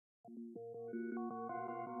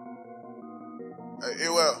Hey,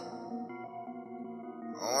 well,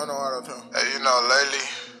 I don't want no auto-tune. Hey, you know, lately,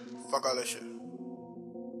 fuck all that shit. We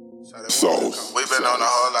been on a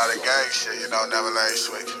whole lot of gang shit, you know, never let it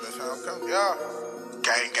switch. That's how I'm coming. Yeah.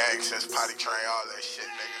 Gang, since potty train, all that shit,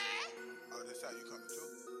 nigga. Oh, this how you coming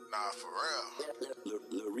too? Nah, for real.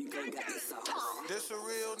 This a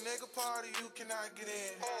real nigga party, you cannot get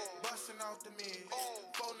in. Busting out the mid,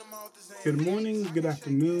 folding them out the Zan. Good morning, good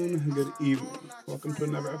afternoon, good evening. Welcome to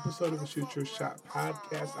another episode of the Shoot Your Shot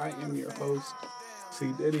podcast. I am your host,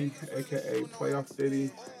 C. Diddy, aka Playoff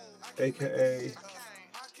Diddy, aka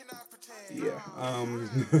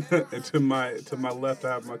and to my left,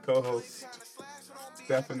 I have my co-host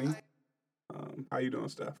Stephanie. How you doing,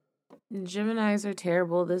 Steph? Geminis are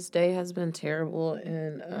terrible. This day has been terrible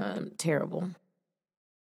and terrible.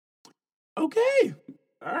 Okay,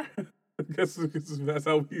 all right. I guess that's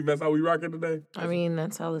how we rocking today. I mean,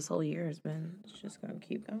 that's how this whole year has been. It's just gonna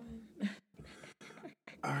keep going.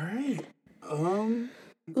 All right.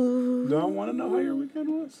 Do I want to know how your weekend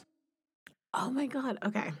was? Oh my God.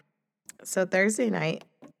 Okay. So Thursday night,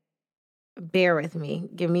 bear with me.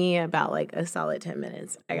 Give me about like a solid 10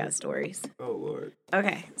 minutes. I got stories. Oh, Lord.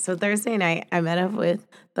 Okay. So Thursday night, I met up with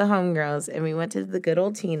the homegirls and we went to the good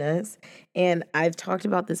old Tina's. And I've talked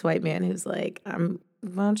about this white man who's like, why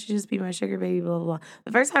don't you just be my sugar baby, blah, blah, blah.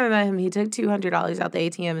 The first time I met him, he took $200 out the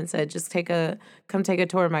ATM and said, just come take a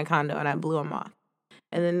tour of my condo. And I blew him off.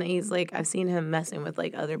 And then he's like, I've seen him messing with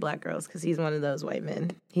like other black girls because he's one of those white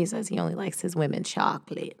men. He says he only likes his women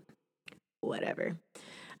chocolate. Whatever.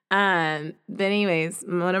 But anyways,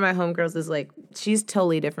 one of my homegirls is like, she's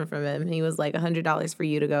totally different from him. He was like, $100 for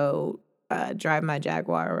you to go drive my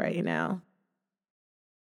Jaguar right now.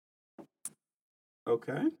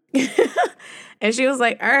 Okay. And she was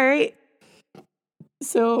like, all right.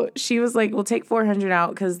 So she was like, we'll take $400 out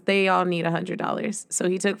because they all need $100. So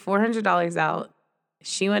he took $400 out.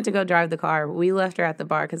 She went to go drive the car. We left her at the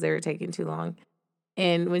bar because they were taking too long.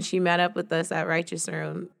 And when she met up with us at Righteous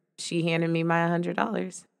Room, she handed me my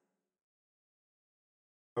 $100.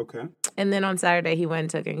 Okay. And then on Saturday, he went and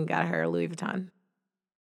took it and got her a Louis Vuitton.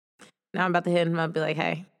 Now I'm about to hit him up and be like,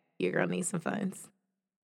 hey, your girl needs some funds.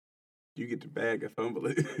 You get the bag and fumble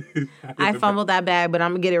it. I fumbled that bag, but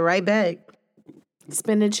I'm going to get it right back.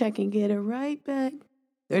 Spend a check and get it right back.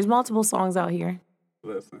 There's multiple songs out here.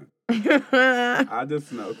 Listen. I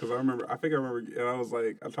just know, because I remember, and I was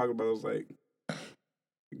like, I talked about it, I was like,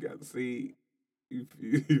 you got to see, if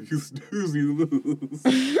you snooze, you lose.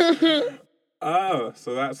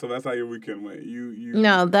 So that's how your weekend went.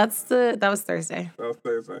 No, that was Thursday. That was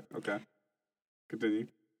Thursday. Okay. Continue.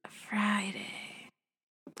 Friday.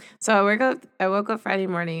 So I woke up Friday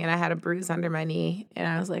morning and I had a bruise under my knee and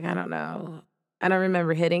I was like, I don't know. I don't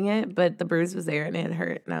remember hitting it, but the bruise was there and it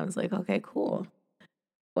hurt. And I was like, okay, cool.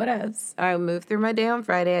 What else? I moved through my day on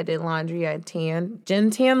Friday. I did laundry. I tan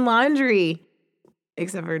laundry.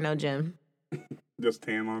 Except for no gym. Just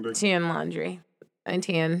tan laundry? Tan laundry. I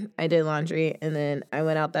did laundry, and then I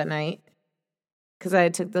went out that night because I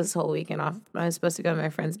took this whole weekend off. I was supposed to go to my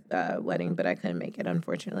friend's wedding, but I couldn't make it,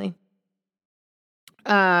 unfortunately.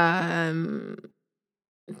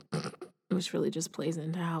 Which really just plays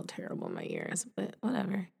into how terrible my year is, but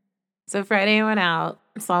whatever. So Friday I went out,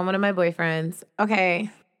 saw one of my boyfriends. Okay,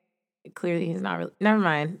 clearly he's not really. Never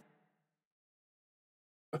mind.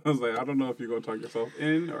 I was like, I don't know if you're going to talk yourself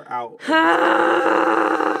in or out.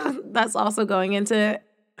 That's also going into...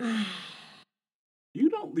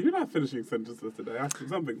 You're not finishing sentences today.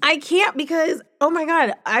 I can't because, oh my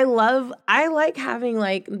God, I like having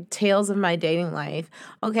like tales of my dating life.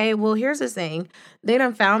 Okay, well, here's the thing. They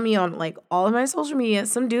done found me on like all of my social media.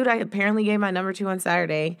 Some dude I apparently gave my number to on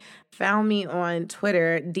Saturday found me on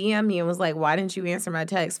Twitter, DM'd me and was like, why didn't you answer my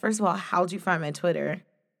text? First of all, how'd you find my Twitter?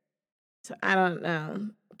 So I don't know.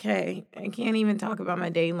 Okay, I can't even talk about my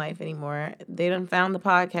dating life anymore. They done found the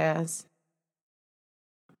podcast.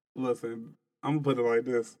 Listen, I'm gonna put it like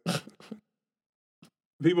this: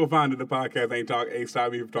 people finding the podcast ain't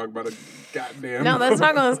stop me from talking about a goddamn. No, that's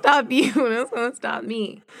not gonna stop you. That's gonna stop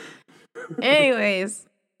me. Anyways,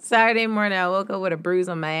 Saturday morning I woke up with a bruise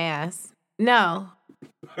on my ass. No.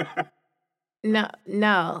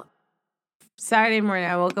 Saturday morning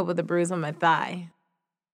I woke up with a bruise on my thigh.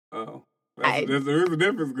 Oh. There's a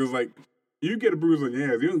difference because, like, you get a bruise on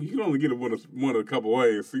your ass. You can only get it one of a couple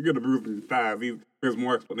ways. So you get a bruise on your thighs. There's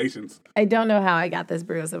more explanations. I don't know how I got this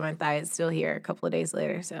bruise on my thigh. It's still here a couple of days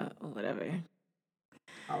later, so whatever.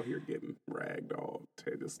 Out here getting ragged all.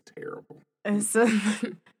 Just terrible. And so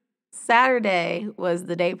Saturday was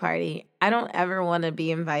the day party. I don't ever want to be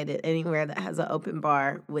invited anywhere that has an open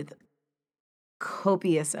bar with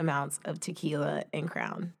copious amounts of tequila and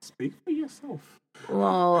Crown. Speak for yourself.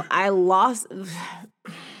 Well, I lost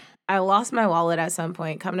my wallet at some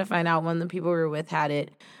point. Come to find out, one of the people we were with had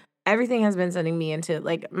it. Everything has been sending me into,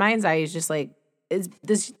 like, my anxiety is just like, it's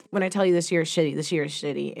this. When I tell you this year is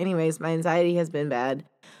shitty. Anyways, my anxiety has been bad.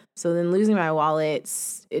 So then losing my wallet,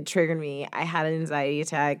 it triggered me. I had an anxiety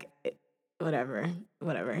attack. Whatever.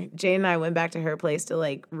 Jane and I went back to her place to,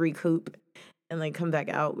 like, recoup and, like, come back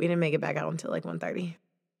out. We didn't make it back out until, like, 1:30.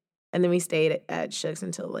 And then we stayed at Shook's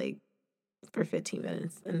until, like, for 15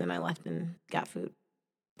 minutes. And then I left and got food.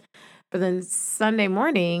 But then Sunday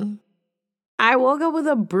morning, I woke up with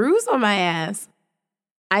a bruise on my ass.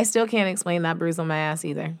 I still can't explain that bruise on my ass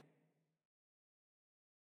either.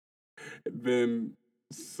 Then,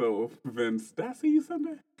 did I see you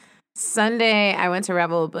Sunday? Sunday, I went to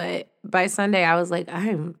Rebel, but by Sunday, I was like,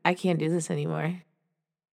 I can't do this anymore.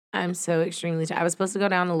 I'm so extremely tired. I was supposed to go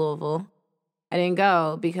down to Louisville. I didn't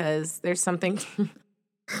go because there's something.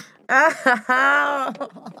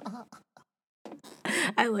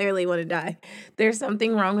 I literally want to die. There's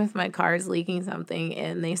something wrong with my car. It's leaking something,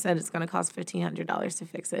 and they said it's going to cost $1,500 to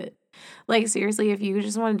fix it. Like, seriously, if you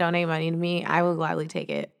just want to donate money to me, I will gladly take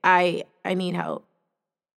it. I need help.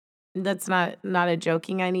 That's not a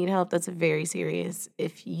joking I need help. That's very serious.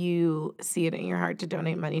 If you see it in your heart to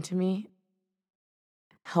donate money to me,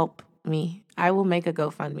 help me. I will make a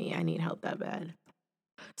GoFundMe. I need help that bad.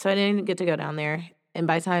 So I didn't get to go down there. And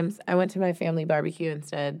by times, I went to my family barbecue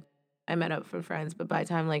instead. I met up with friends, but by the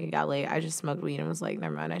time, like, it got late, I just smoked weed and was like,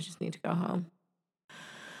 never mind, I just need to go home.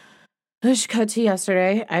 Cut to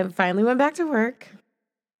yesterday. I finally went back to work.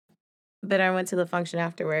 But I went to the function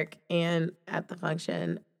after work, and at the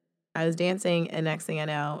function, I was dancing, and next thing I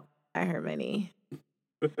know, I hurt my knee.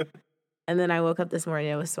 And then I woke up this morning,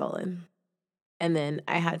 it was swollen. And then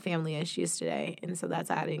I had family issues today, and so that's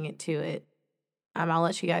adding it to it. I'll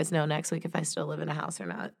let you guys know next week if I still live in a house or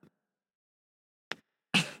not.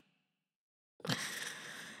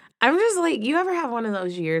 I'm just like, you ever have one of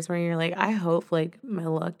those years where you're like, I hope, like, my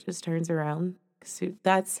luck just turns around?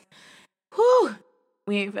 That's, whew,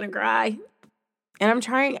 we ain't finna cry. And I'm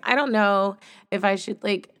trying, I don't know if I should,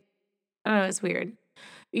 like, I don't know, it's weird.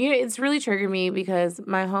 You know, it's really triggered me because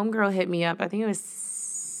my homegirl hit me up. I think it was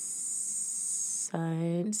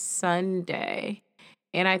Sunday.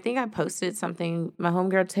 And I think I posted something. My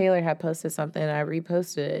homegirl Taylor had posted something. And I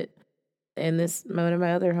reposted it. And one of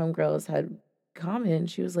my other homegirls had commented.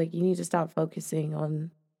 She was like, you need to stop focusing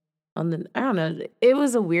on the, I don't know. It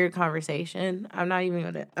was a weird conversation. I'm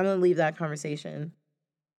going to leave that conversation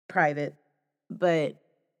private. But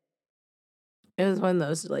it was one of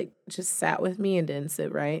those, like, just sat with me and didn't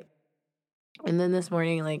sit right. And then this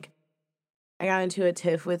morning, like, I got into a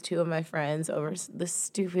tiff with two of my friends over the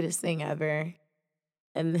stupidest thing ever.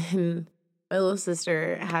 And then my little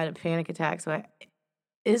sister had a panic attack. So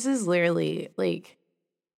this is literally, like,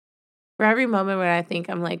 for every moment when I think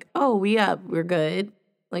I'm like, oh, we're good.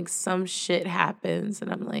 Like, some shit happens.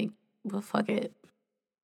 And I'm like, well, fuck it.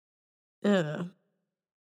 Ugh.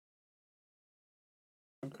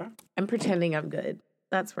 Okay. I'm pretending I'm good.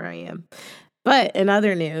 That's where I am. But in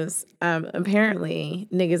other news, apparently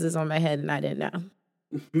niggas is on my head and I didn't know.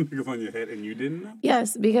 Niggas on your head and you didn't know?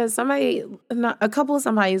 Yes, because a couple of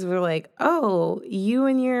somebodies were like, oh, you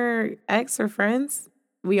and your ex are friends?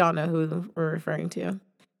 We all know who we're referring to.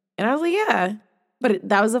 And I was like, yeah. But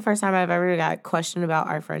that was the first time I've ever got questioned about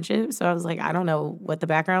our friendship. So I was like, I don't know what the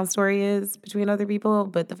background story is between other people.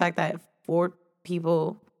 But the fact that 4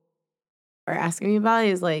 people are asking me about it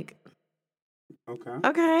is like,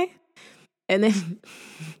 okay. And then,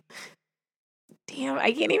 damn,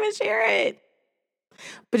 I can't even share it.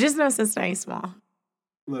 But just know Cincinnati's small.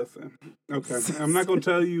 Listen, okay. I'm not going to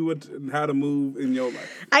tell you how to move in your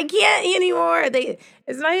life. I can't anymore.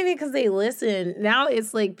 It's not even because they listen. Now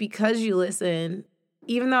it's like because you listen,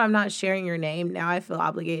 even though I'm not sharing your name, now I feel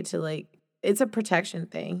obligated to, like, it's a protection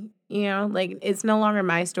thing. You know? Like, it's no longer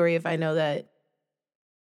my story if I know that.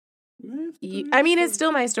 It's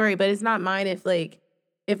still my story, but it's not mine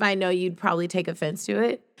if I know you'd probably take offense to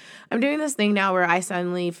it. I'm doing this thing now where I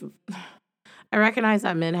suddenly, I recognize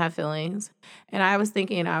that men have feelings. And I was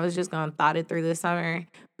thinking I was just going to thought it through this summer.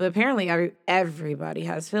 But apparently everybody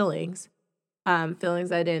has feelings.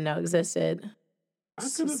 Feelings I didn't know existed. I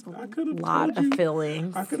could have a lot of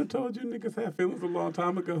feelings. I could have told you niggas had feelings a long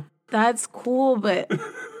time ago. That's cool, but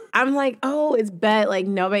I'm like, oh, it's bet. Like,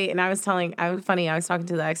 nobody, and I was talking to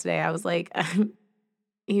the ex today. I was like,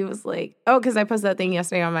 he was like, oh, because I posted that thing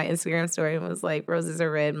yesterday on my Instagram story and was like, roses are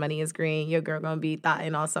red, money is green, your girl gonna be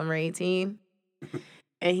thotting all summer 18.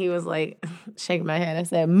 And he was like, shaking my head. I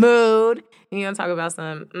said, mood. And you gonna talk about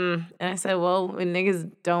some, And I said, well, when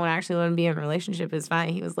niggas don't actually want to be in a relationship, it's fine.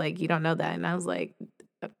 He was like, you don't know that. And I was like,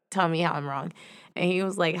 tell me how I'm wrong. And he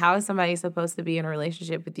was like, how is somebody supposed to be in a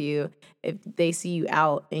relationship with you if they see you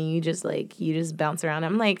out and you just bounce around?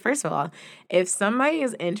 I'm like, first of all, if somebody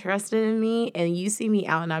is interested in me and you see me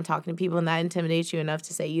out and I'm talking to people and that intimidates you enough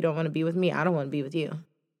to say you don't want to be with me, I don't want to be with you.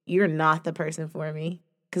 You're not the person for me.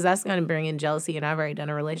 Because that's going to bring in jealousy, and I've already done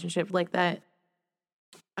a relationship like that.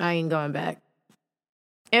 I ain't going back.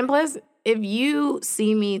 And plus, if you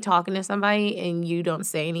see me talking to somebody and you don't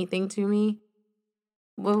say anything to me,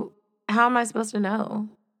 well, how am I supposed to know?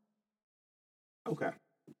 Okay.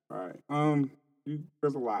 All right.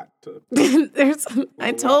 There's a lot to.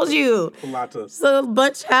 I told you. A lot to. So a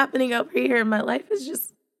bunch happening up here. My life is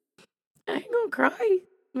just, I ain't going to cry.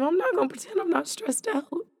 I'm not going to pretend I'm not stressed out.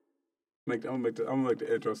 I'm gonna make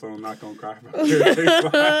the intro song. I'm not gonna cry about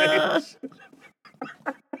it.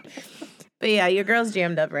 But yeah, your girl's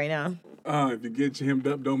jammed up right now. If you get jammed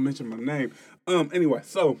up, don't mention my name. Anyway,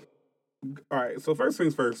 so all right. So first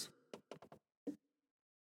things first.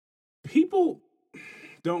 People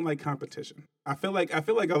don't like competition. I feel like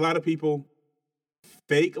a lot of people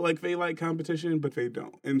fake like they like competition, but they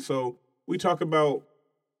don't. And so we talk about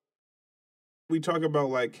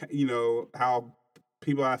like, you know, how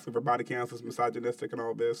people asking for body counts is misogynistic and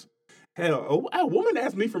all this. Hell, a woman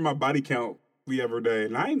asked me for my body count the other day,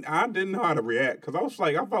 and I didn't know how to react because I was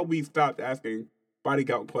like, I thought we stopped asking body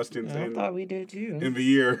count questions. I thought we did too. In the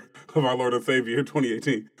year of our Lord and Savior,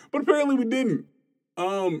 2018, but apparently we didn't.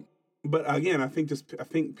 But again, I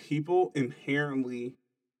think people inherently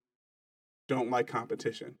don't like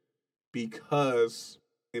competition because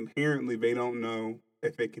inherently they don't know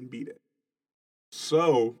if they can beat it.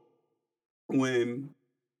 So when,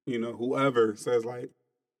 you know, whoever says like,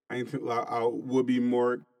 I would be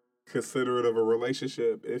more considerate of a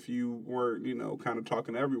relationship if you weren't, you know, kind of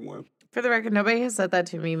talking to everyone. For the record, nobody has said that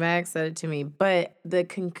to me. Max said it to me, but you know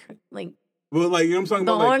what I'm talking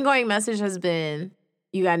about. The ongoing message has been,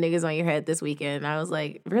 you got niggas on your head this weekend. I was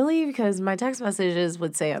like, really? Because my text messages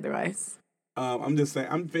would say otherwise. I'm just saying.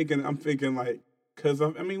 I'm thinking like, because I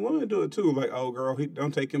mean, women do it too. Like, oh, girl,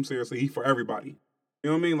 don't take him seriously. He for everybody. You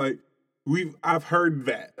know what I mean? Like, I've heard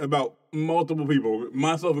that about multiple people,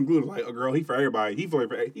 myself included. Like, oh, girl, he for everybody. He for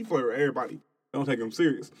everybody. Don't take him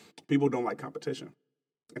serious. People don't like competition.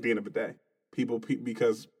 At the end of the day,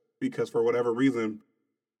 because for whatever reason,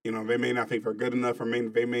 you know, they may not think they're good enough, or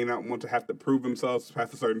they may not want to have to prove themselves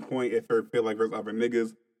past a certain point if they feel like there's other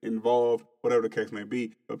niggas involved, whatever the case may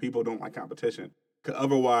be. But people don't like competition. Because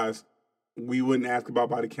otherwise, we wouldn't ask about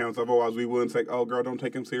body counts. Otherwise, we wouldn't say, oh, girl, don't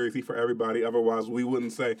take him seriously for everybody. Otherwise, we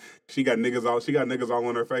wouldn't say, she got niggas all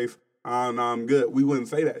on her face. I'm good. We wouldn't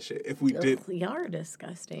say that shit if we did. Y'all are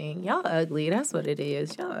disgusting. Y'all ugly. That's what it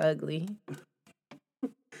is. Y'all ugly.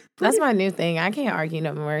 That's my new thing. I can't argue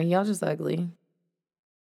no more. Y'all just ugly.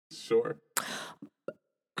 Sure.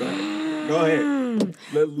 Go ahead.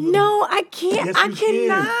 No, I can't. Yes, I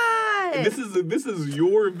cannot. This is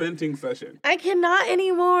your venting session. I cannot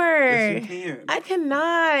anymore. Yes, you can. I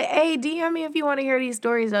cannot. Hey, DM me if you want to hear these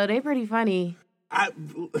stories, though. They're pretty funny. I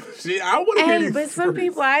want to hear these but some stories.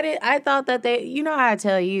 people, I thought that they, you know how I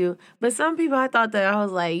tell you, but some people I thought that I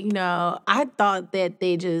was like, you know, I thought that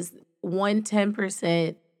they just won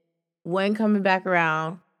 10%, wasn't coming back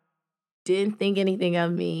around, didn't think anything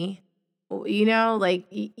of me. You know, like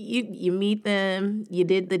you meet them, you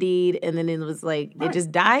did the deed, and then it was like, it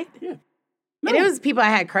just died. Yeah. No. And it was people I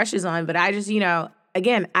had crushes on, but I just, you know,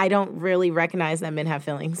 again, I don't really recognize that men have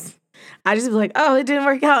feelings. I just be like, oh, it didn't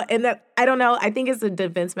work out. And that, I don't know, I think it's a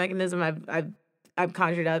defense mechanism I've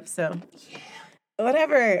conjured up, so. Yeah.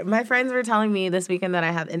 Whatever. My friends were telling me this weekend that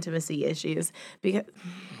I have intimacy issues because...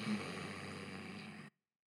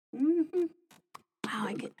 Mm-hmm. Wow,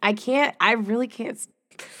 I really can't...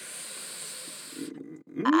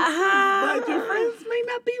 But your friends may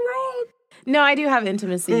not be wrong. No, I do have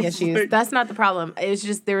intimacy issues. That's not the problem. It's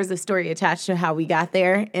just there was a story attached to how we got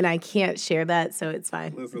there, and I can't share that, so it's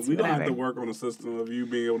fine. Listen, we don't have to work on a system of you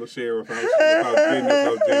being able to share without getting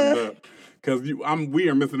yourself jammed up. Because we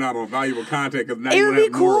are missing out on valuable content. Because now it would be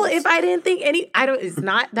cool morals. if I didn't think any. It's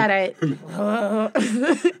not that I.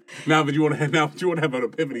 But you want to have an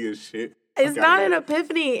epiphany and shit. It's not an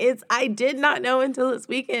epiphany. I did not know until this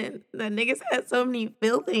weekend that niggas had so many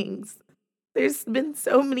feelings. There's been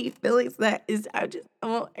so many feelings I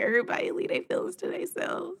want everybody to leave their feelings to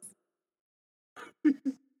themselves.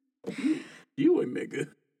 You a nigga.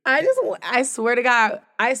 I swear to God,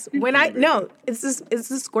 it's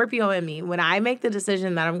the Scorpio in me. When I make the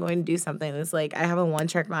decision that I'm going to do something, it's like I have a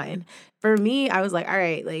one-trick mind. For me, I was like, all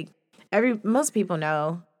right, like most people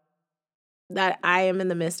know that I am in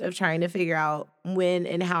the midst of trying to figure out when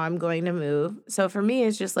and how I'm going to move. So for me,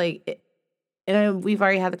 it's just like, we've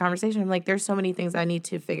already had the conversation. I'm like, there's so many things I need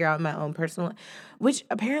to figure out in my own personal, which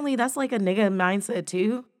apparently that's like a nigga mindset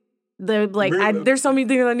too. There's so many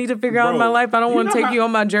things I need to figure out in my life. I don't want to take you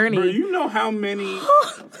on my journey. Bro, you know how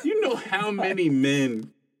many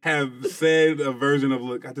men have said a version of,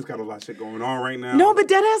 look, I just got a lot of shit going on right now. No, but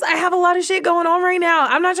deadass, I have a lot of shit going on right now.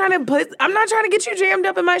 I'm not trying to get you jammed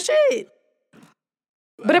up in my shit.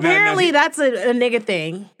 But apparently that's a nigga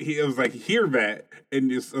thing. He was like, hear that.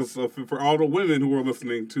 And so for all the women who are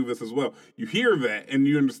listening to this as well, you hear that and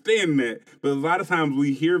you understand that. But a lot of times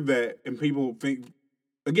we hear that and people think,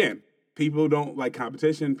 again, people don't like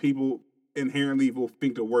competition. People inherently will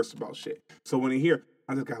think the worst about shit. So when they hear,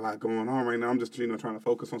 I just got a lot going on right now, I'm just trying to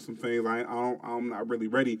focus on some things. I'm not really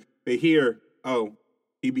ready. They hear, oh,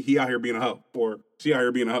 he out here being a hoe, or she out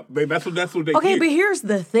here being a hoe. That's what they hear. Okay, but here's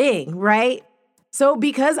the thing, right? So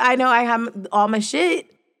because I know I have all my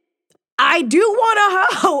shit, I do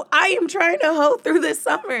want to hoe. I am trying to hoe through this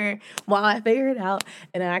summer while I figure it out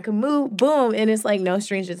and I can move, boom, and it's like no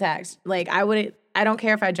strings attached. Like I don't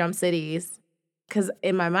care if I jump cities, because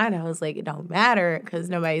in my mind I was like, it don't matter because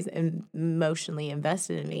nobody's emotionally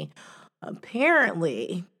invested in me.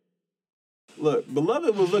 Apparently. Look,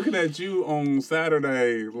 Beloved was looking at you on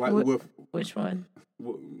Saturday, with which one?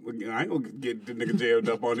 I ain't gonna get the nigga jammed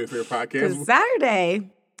up on this here podcast. Because Saturday,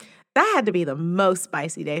 that had to be the most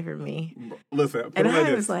spicy day for me. Listen, put it like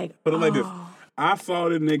this. I saw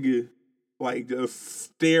the nigga like just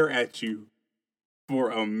stare at you for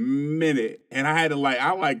a minute, and I had to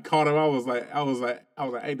I caught him. I was like, hey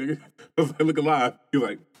nigga, I was like, look alive. He was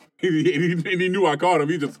like. He knew I caught him.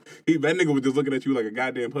 That nigga was just looking at you like a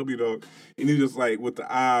goddamn puppy dog, and he just like with the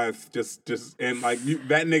eyes, just and like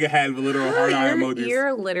that nigga had the literal heart eye emojis.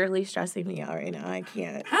 You're literally stressing me out right now. I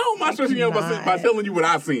can't. How am I stressing you out by telling you what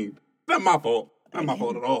I've seen? It's not my fault. Not my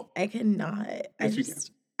fault at all. I cannot.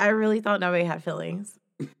 Yes, I really thought nobody had feelings.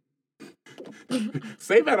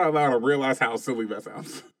 Say that out loud and realize how silly that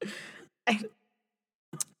sounds.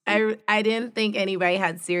 I didn't think anybody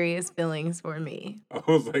had serious feelings for me. I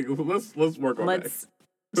was like, let's work on that. Let's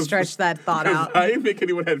stretch that thought out. I didn't think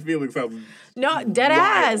anyone had feelings. No, dead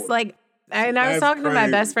ass. Like, and I was talking to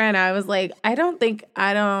my best friend. I was like, I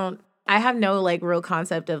have no like real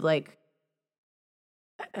concept of like,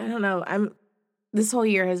 I don't know. This whole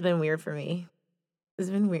year has been weird for me. It's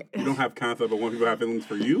been weird. You don't have concept of when people have feelings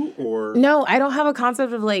for you, or? No, I don't have a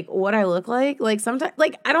concept of like what I look like. Like sometimes,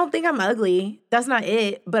 like I don't think I'm ugly. That's not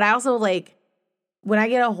it. But I also like when I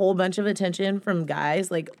get a whole bunch of attention from guys,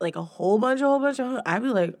 like a whole bunch, I'd be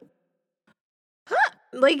like, huh?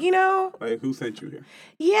 Like, you know? Like who sent you here?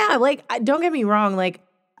 Yeah, like don't get me wrong. Like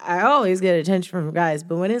I always get attention from guys,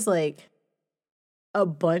 but when it's like a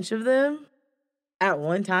bunch of them at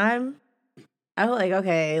one time, I'm like,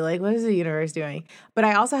 okay, like, what is the universe doing? But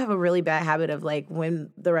I also have a really bad habit of, like, when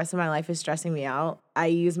the rest of my life is stressing me out, I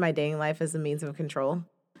use my dating life as a means of control.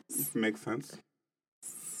 Makes sense.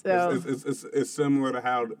 So it's similar to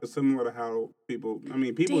how people. I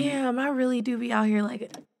mean, people. Damn, I really do be out here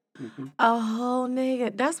like a whole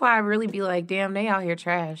nigga. That's why I really be like, damn, they out here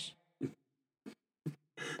trash.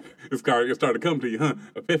 It's starting to come to you, huh?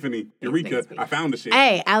 Epiphany, Eureka, I found the shit.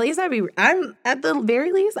 Hey, at least I'm at the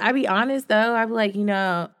very least, I be honest though. I be like, you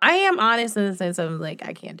know, I am honest in the sense of like,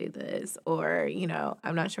 I can't do this, or, you know,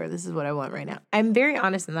 I'm not sure this is what I want right now. I'm very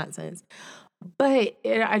honest in that sense. But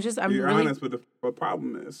You're really honest, but the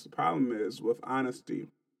problem is with honesty,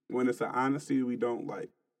 when it's an honesty we don't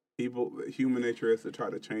like, human nature is to try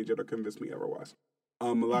to change it or convince me otherwise.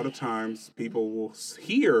 A lot of times people will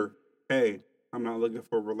hear, hey, I'm not looking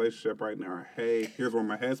for a relationship right now. Hey, here's where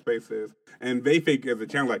my headspace is. And they think as a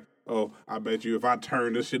challenge, like, oh, I bet you if I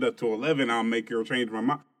turn this shit up to 11, I'll make you change my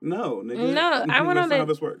mind. No, nigga. No, that's not how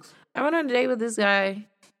this works. I went on a date with this guy.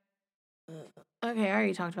 Okay, I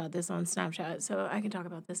already talked about this on Snapchat, so I can talk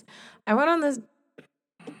about this. I went on this.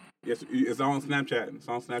 Yes, it's on Snapchat. It's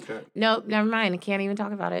on Snapchat. Nope, never mind. I can't even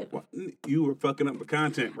talk about it. Well, you were fucking up the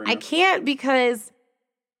content right now. I can't because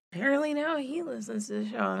apparently now he listens to the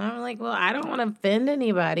show. And I'm like, well, I don't want to offend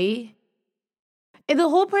anybody. And the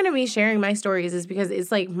whole point of me sharing my stories is because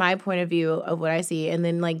it's like my point of view of what I see, and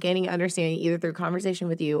then like gaining understanding either through conversation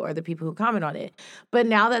with you or the people who comment on it. But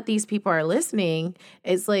now that these people are listening,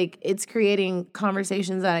 it's like it's creating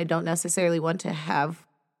conversations that I don't necessarily want to have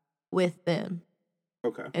with them.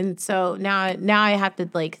 Okay. And so now I have to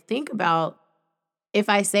like think about if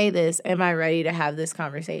I say this, am I ready to have this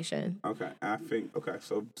conversation? Okay, I think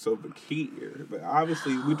So the key here, but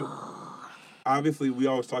obviously we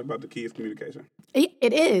always talk about the key is communication.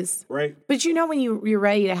 It is. Right. But you know when you're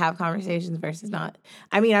ready to have conversations versus not.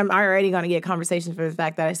 I mean, I'm already going to get conversations for the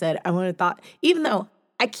fact that I said I want to thought, even though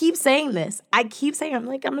I keep saying this. I'm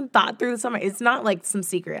going to thought through the summer. It's not like some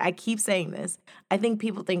secret. I keep saying this. I think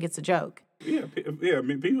people think it's a joke. Yeah. I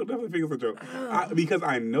mean, people definitely think it's a joke. Because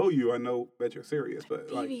I know you. I know that you're serious. But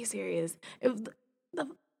be serious. The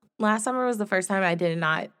last summer was the first time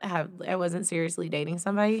I wasn't seriously dating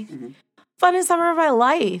somebody. Mm-hmm. Funnest summer of my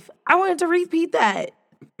life. I wanted to repeat that.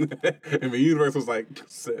 And the universe was like,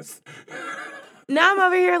 sis. Now I'm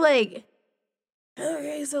over here like,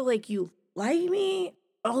 okay, so like you like me?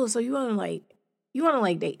 Oh, so you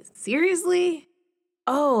wanna date seriously?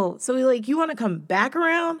 Oh, so like you wanna come back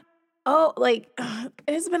around? Oh, like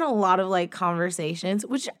it's been a lot of like conversations,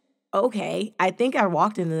 which okay. I think I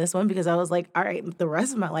walked into this one because I was like, all right, the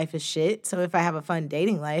rest of my life is shit. So if I have a fun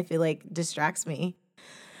dating life, it like distracts me.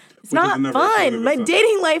 It's not fun. My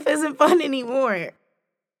dating life isn't fun anymore.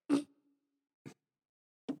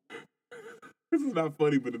 This is not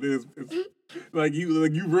funny, but it is. It's like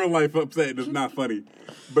you real life upset and it's not funny.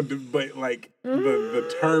 But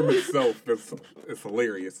the term itself is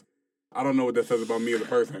hilarious. I don't know what that says about me as a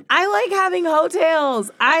person. I like having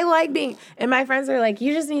hotels. I like being, and my friends are like,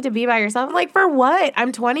 you just need to be by yourself. I'm like, for what?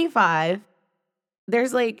 I'm 25.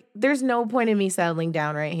 There's no point in me settling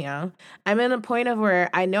down right here. I'm in a point of where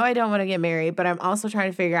I know I don't want to get married, but I'm also trying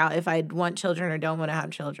to figure out if I want children or don't want to have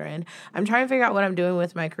children. I'm trying to figure out what I'm doing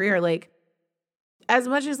with my career. Like, as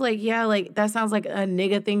much as like, yeah, like that sounds like a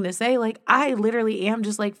nigga thing to say, like I literally am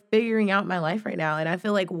just like figuring out my life right now. And I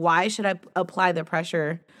feel like, why should I apply the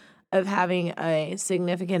pressure of having a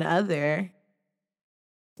significant other?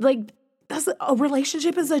 Like, a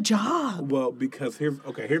relationship is a job. Well, because here's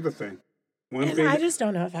the thing. I just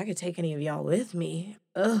don't know if I could take any of y'all with me.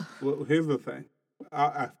 Ugh. Well, here's the thing.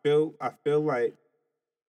 I feel like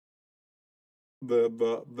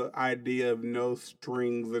the idea of no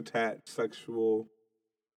strings attached sexual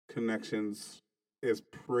connections is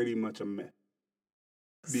pretty much a myth.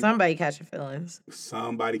 Somebody catching feelings.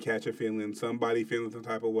 Somebody catching feelings. Somebody feeling some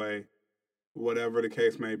type of way. Whatever the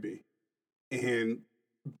case may be. And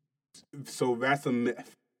so that's a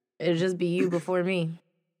myth. It'll just be you before me.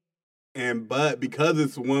 But because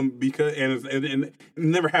it's and it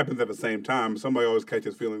never happens at the same time. Somebody always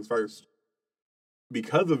catches feelings first.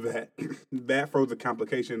 Because of that, that throws the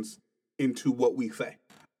complications into what we say.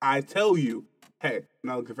 I tell you, hey, I'm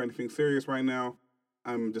not looking for anything serious right now.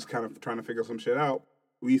 I'm just kind of trying to figure some shit out.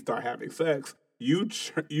 We start having sex. You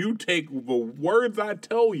take the words I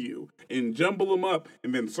tell you and jumble them up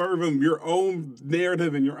and then serve them your own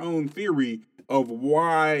narrative and your own theory of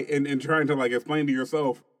why and trying to like explain to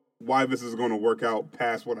yourself why this is going to work out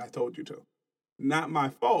past what I told you to. Not my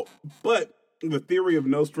fault, but the theory of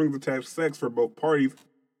no strings attached sex for both parties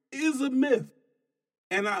is a myth.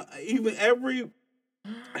 And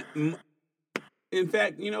in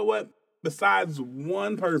fact, you know what? Besides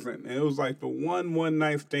one person, and it was like the one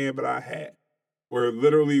night stand that I had, where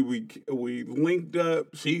literally we linked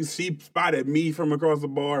up. She spotted me from across the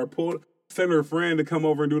bar, sent her friend to come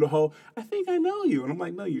over and do the whole, I think I know you. And I'm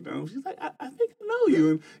like, no, you don't. She's like, I think I know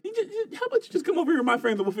you. And how about you just come over here with my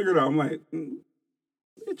friends and we'll figure it out? I'm like,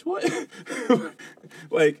 bitch, what?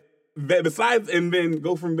 Like, besides, and then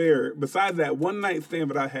go from there. Besides that one night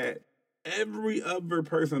stand that I had, every other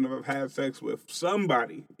person that I've had sex with,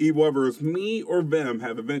 somebody, whether it's me or them,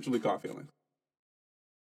 have eventually caught feelings.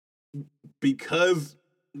 Because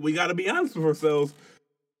we got to be honest with ourselves.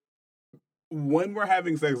 When we're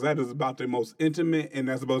having sex, that is about the most intimate and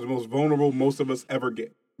that's about the most vulnerable most of us ever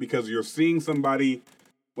get. Because you're seeing somebody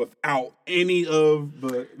without any of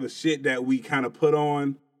the shit that we kind of put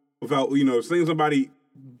on, without, seeing somebody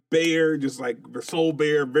bare, just like the soul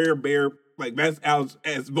bare, very bare, like that's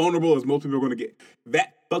as vulnerable as most people are going to get.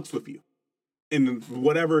 That fucks with you in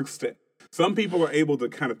whatever extent. Some people are able to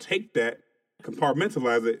kind of take that,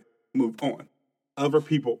 compartmentalize it, move on. Other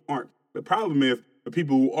people aren't. The problem is the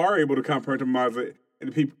people who are able to compartmentalize it and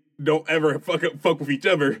the people don't ever fuck with each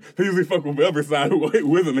other. They usually fuck with the other side who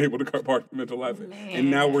isn't able to compartmentalize it. Man.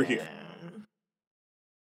 And now we're here.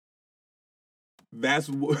 That's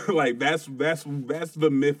the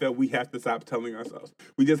myth that we have to stop telling ourselves.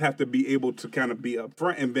 We just have to be able to kind of be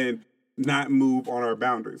upfront and then not move on our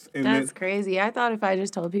boundaries. And that's crazy. I thought if I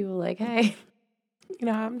just told people like, hey,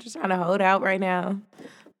 I'm just trying to hold out right now,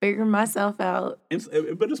 figure myself out.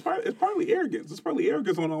 But it's partly arrogance. It's partly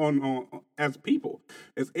arrogance on as people.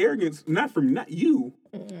 It's arrogance not you,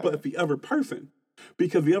 but the other person.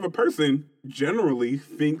 Because the other person generally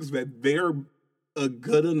thinks that they're a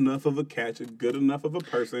good enough of a catch, a good enough of a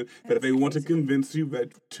person, that if they want to convince you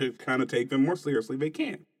that to kind of take them more seriously, they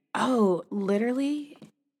can. Oh, literally?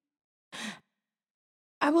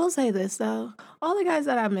 I will say this though, all the guys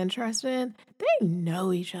that I'm interested in, they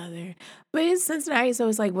know each other. But it's Cincinnati, so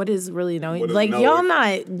it's like, what is really knowing? What is Like knowing?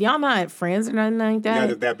 y'all not friends or nothing like You that,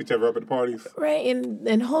 gotta dap each other up at the parties. right?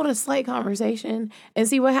 And hold a slight conversation. And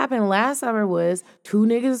see what happened last summer was 2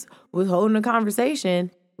 niggas was holding a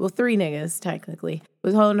conversation. Well, 3 niggas technically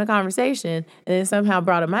was holding a conversation, and then somehow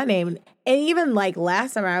brought up my name. And even like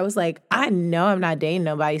last summer, I was like, I know I'm not dating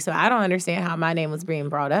nobody, so I don't understand how my name was being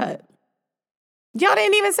brought up. Y'all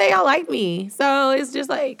didn't even say y'all liked me. So it's just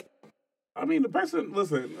like, I mean, the person,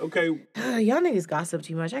 listen, okay. y'all niggas gossip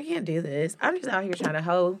too much. I can't do this. I'm just out here trying to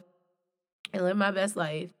hoe and live my best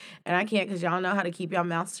life. And I can't because y'all know how to keep your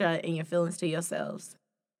mouth shut and your feelings to yourselves.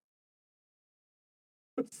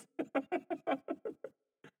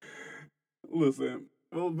 Listen,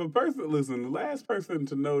 well, the last person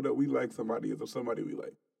to know that we like somebody is somebody we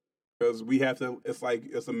like. Because we have to,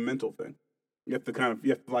 it's a mental thing. You have to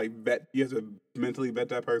vet, you have to mentally vet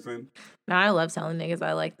that person. Now, I love telling niggas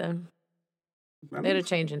I like them. It'll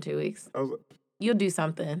change in 2 weeks. You'll do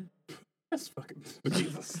something. That's fucking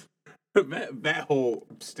Jesus. That whole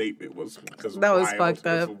statement was that was fucked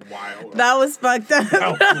up. Wild. That was fucked up.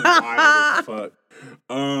 That was wild as fuck.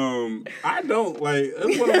 I don't like.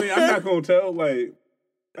 That's one thing I'm not gonna tell. Like,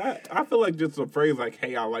 I feel like just a phrase like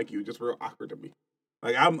 "Hey, I like you" just real awkward to me.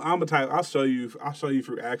 Like, I'm a type. I'll show you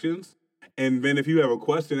through actions, and then if you have a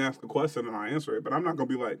question, ask a question, and I'll answer it. But I'm not gonna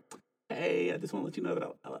be like, "Hey, I just want to let you know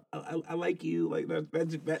that I like you." Like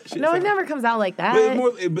that shit. No, it never comes out like that.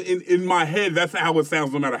 But in my head, that's how it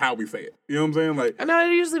sounds, no matter how we say it. You know what I'm saying? Like, no,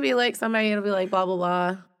 it'll usually be like somebody. It'll be like blah blah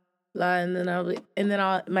blah, blah, and then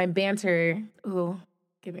I'll my banter. Ooh,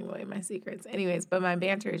 giving away my secrets. Anyways, but my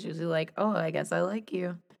banter is usually like, "Oh, I guess I like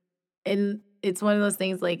you," and it's one of those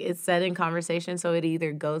things like it's said in conversation, so it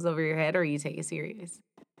either goes over your head or you take it serious.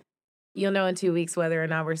 You'll know in 2 weeks whether or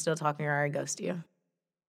not we're still talking or I ghost you.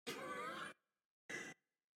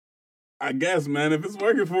 I guess, man, if it's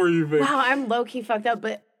working for you, Vic. Wow, I'm low-key fucked up,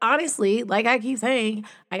 but honestly, like I keep saying,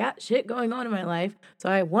 I got shit going on in my life, so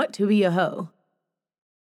I want to be a hoe.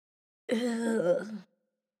 Ugh.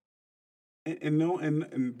 But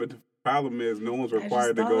the problem is, no one's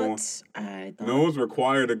required to go on. No one's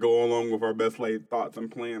required to go along with our best laid thoughts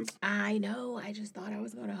and plans. I know. I just thought I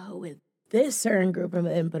was going to hoe with this certain group of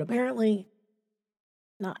men, but apparently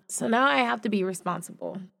not. So now I have to be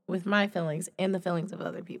responsible with my feelings and the feelings of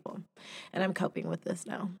other people. And I'm coping with this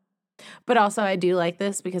now. But also I do like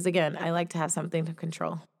this because, again, I like to have something to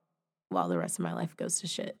control while the rest of my life goes to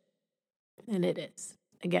shit. And it is.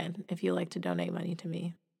 Again, if you like to donate money to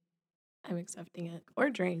me, I'm accepting it. Or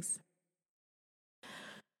drinks.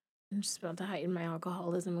 I'm just about to heighten my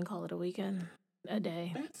alcoholism and call it a weekend, a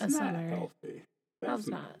day, a summer. Healthy. That's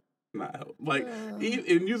not. Not healthy. Like,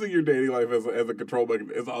 in using your dating life as a control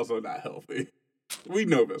mechanism is also not healthy. We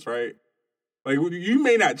know this, right? Like, you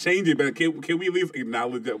may not change it, but can we at least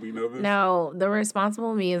acknowledge that we know this? No, the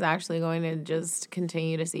responsible me is actually going to just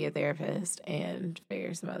continue to see a therapist and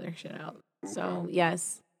figure some other shit out. Okay. So,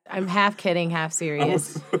 yes, I'm half kidding, half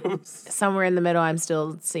serious. Somewhere in the middle, I'm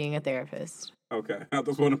still seeing a therapist. Okay. I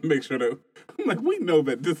just want to make sure that, we know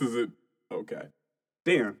that this isn't okay.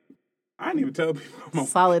 Damn. I didn't even tell people.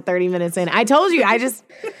 Solid 30 minutes in. I told you,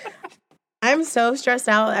 I'm so stressed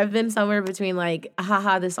out. I've been somewhere between like,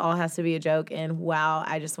 haha, this all has to be a joke, and wow,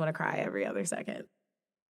 I just want to cry every other second.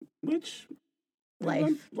 Which?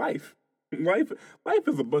 Life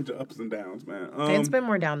is a bunch of ups and downs, man. It's been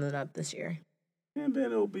more down than up this year. And then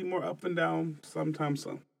it'll be more up and down sometime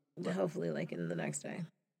soon. Hopefully, like in the next day.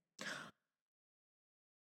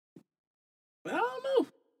 I don't know.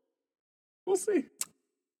 We'll see.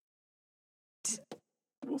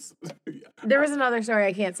 Yeah. There was another story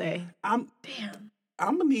I can't say. I'm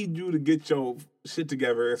gonna need you to get your shit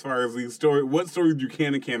together as far as these stories. What stories you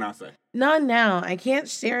can and cannot say? None now. I can't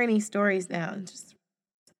share any stories now. Just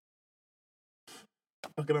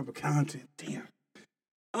fucking up the content.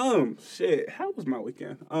 Damn. Shit. How was my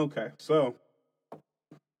weekend? Okay, so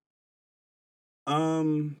I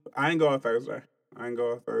ain't go on Thursday.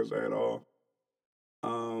 At all.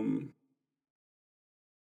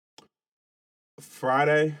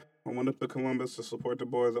 Friday, I went up to Columbus to support the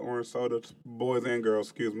boys at Orange Soda. Boys and girls,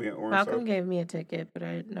 excuse me, at Orange Soda. Malcolm gave me a ticket, but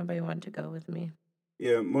nobody wanted to go with me.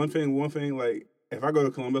 Yeah, one thing, like, if I go to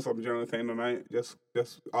Columbus, I'm generally staying the night, just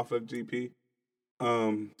off of GP.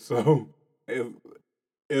 So,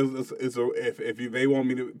 they want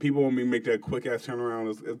me to, people want me to make that quick ass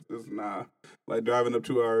turnaround. It's nah. Like driving up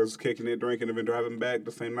 2 hours, kicking it, drinking, and then driving back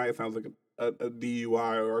the same night sounds like a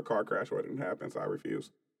DUI or a car crash waiting to happen. So I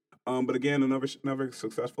refuse. But again, another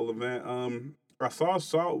successful event. I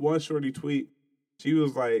saw one shorty tweet. She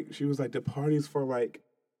was like the parties for like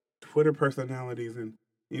Twitter personalities and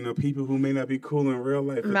people who may not be cool in real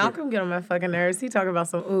life. Malcolm get on my fucking nerves. He talking about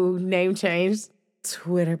some name change.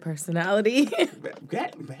 Twitter personality.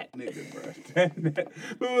 that nigga, bro.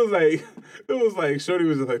 It was like shorty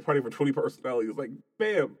was just like party for 20 personalities. Like,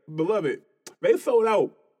 bam, beloved, they sold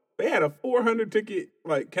out. They had a 400 ticket.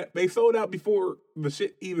 Like, they sold out before the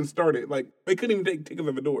shit even started. Like, they couldn't even take tickets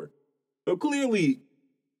at the door. So clearly,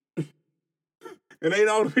 it ain't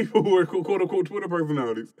all the people who are quote unquote Twitter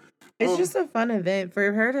personalities. It's just a fun event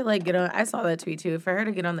for her to like get on. I saw that tweet too. For her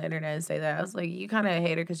to get on the internet and say that, I was like, you kind of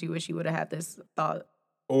hate her because you wish you would have had this thought.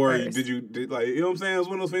 Or did like, you know what I'm saying? It's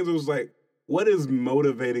one of those things that was like, what is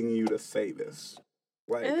motivating you to say this?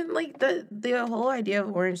 Like, and like the whole idea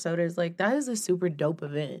of orange soda is like, that is a super dope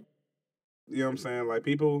event. You know what I'm saying? Like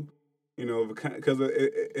people, because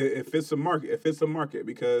it fits the market. It fits the market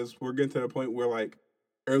because we're getting to the point where like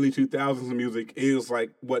early 2000s music is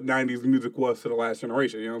like what 90s music was to the last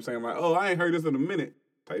generation. You know what I'm saying? Like, oh, I ain't heard this in a minute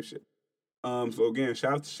type shit. So again,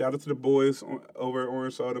 shout out to the boys over at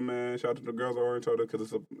Orange Soda, man. Shout out to the girls at Orange Soda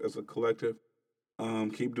because it's a collective.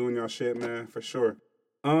 Keep doing y'all shit, man, for sure.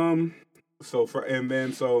 So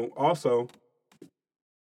also,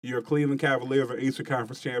 your Cleveland Cavaliers are Eastern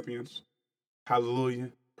Conference champions.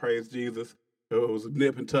 Hallelujah, praise Jesus. It was a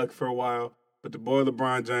nip and tuck for a while, but the boy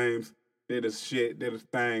LeBron James did his shit, did his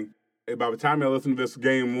thing. And by the time y'all listen to this,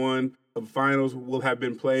 game 1 of the finals will have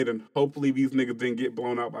been played, and hopefully these niggas didn't get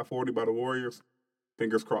blown out by 40 by the Warriors.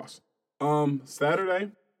 Fingers crossed.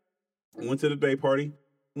 Saturday, I went to the day party.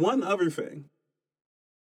 One other thing.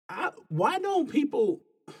 Why don't people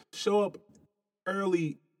show up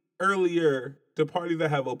earlier to parties that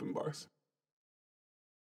have open bars?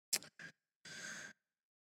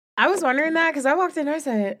 I was wondering that because I walked in and I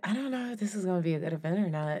said, I don't know if this is going to be a good event or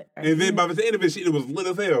not. And then by the end of it was lit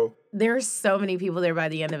as hell. There were so many people there by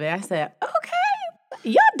the end of it. I said, okay,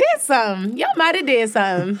 y'all did something. Y'all might have did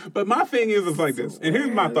something. But my thing is, it's like this. And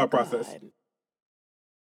here's my thought process.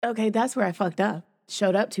 Okay, that's where I fucked up.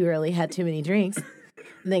 Showed up too early, had too many drinks,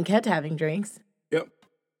 and then kept having drinks. Yep.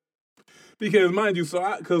 Because mind you, it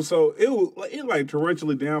like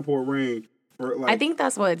torrentially downpour rain. I think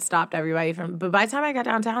that's what stopped everybody from. But by the time I got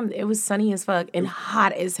downtown, it was sunny as fuck and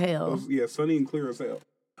hot as hell. Sunny and clear as hell.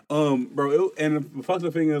 Bro, and the fucked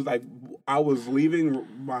up thing is, like, I was leaving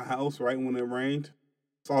my house right when it rained,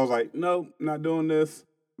 so I was like, no, not doing this.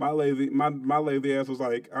 My lazy ass was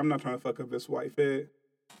like, I'm not trying to fuck up this white fed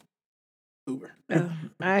Uber.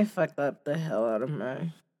 I fucked up the hell out of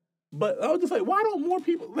mine. But I was just like, why don't more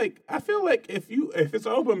people like? I feel like if it's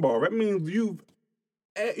an open bar, that means you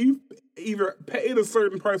either paid a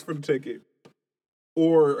certain price for the ticket,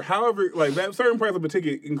 or however, like that certain price of the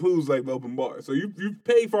ticket includes like the open bar. So you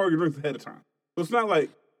pay for all your drinks ahead of time. So it's not like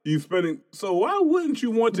you spending. So why wouldn't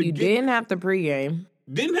you want to? You didn't have the pregame.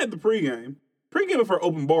 Didn't have the pregame. Pregame for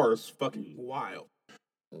open bar is fucking wild.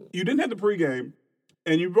 You didn't have the pregame,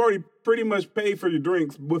 and you've already pretty much paid for your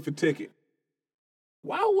drinks with the ticket.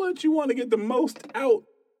 Why wouldn't you want to get the most out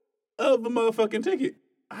of the motherfucking ticket?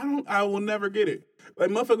 I will never get it. Like,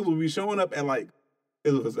 motherfuckers will be showing up at, like,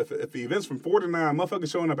 if the event's from 4 to 9, motherfuckers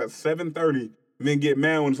showing up at 7:30 and then get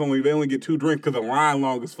mad when they only get 2 drinks because the line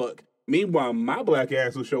long as fuck. Meanwhile, my black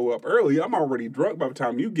ass will show up early. I'm already drunk by the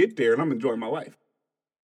time you get there, and I'm enjoying my life.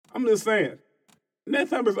 I'm just saying, next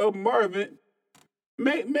time it's an open bar event,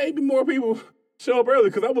 maybe more people show up early,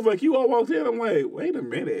 because I was like, you all walked in, I'm like, wait a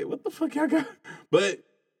minute, what the fuck y'all got? But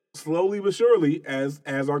slowly but surely, as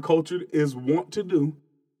our culture is wont to do,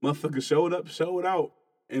 motherfuckers showed up, showed out,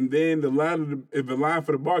 and then the line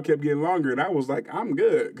for the bar kept getting longer, and I was like, I'm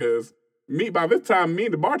good, because by this time, me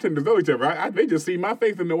and the bartenders know each other. They just see my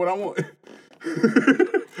face and know what I want.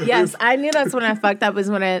 Yes, I knew that's when I fucked up, was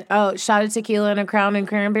when shot of tequila and a Crown and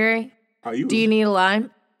cranberry. Do you need a lime?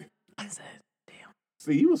 I said, damn.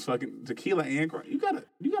 See, you was fucking tequila and cranberry.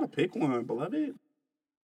 You gotta pick one, beloved.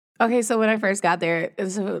 Okay, so when I first got there,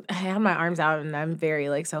 I had my arms out, and I'm very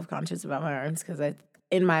like self-conscious about my arms because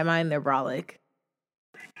in my mind they're brolic.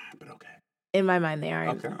 But okay. In my mind they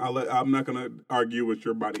aren't. Okay, I'm not gonna argue with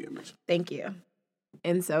your body image. Thank you.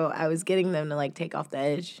 And so I was getting them to like take off the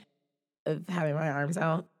edge of having my arms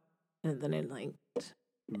out, and then it like.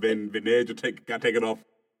 Then the edge got taken off.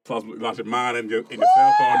 Lost your mind and your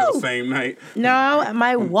cell phone at the same night. No,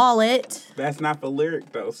 my wallet. That's not the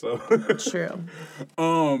lyric though. So true.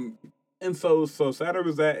 And so Saturday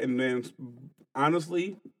was that, and then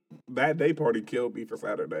honestly, that day party killed me for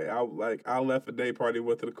Saturday. I left a day party,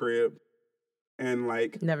 went to the crib, and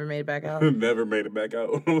like Never made it back out. never made it back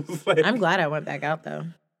out. I was like, I'm glad I went back out though.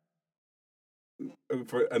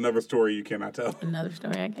 For another story you cannot tell. Another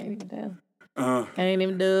story I can't even tell. Can't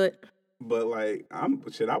even do it. But like I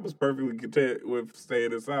was perfectly content with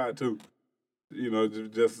staying inside too. You know,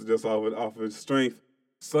 just off of strength.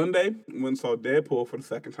 Sunday, went and saw Deadpool for the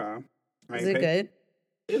second time. Is it good?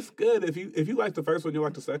 It's good. If you like the first one, you'll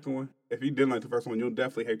like the second one. If you didn't like the first one, you'll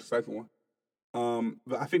definitely hate the second one.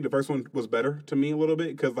 But I think the first one was better to me a little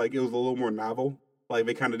bit because like it was a little more novel. Like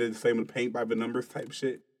they kind of did the same with paint by the numbers type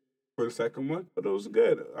shit for the second one, but it was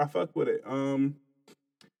good. I fucked with it.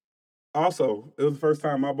 Also, it was the first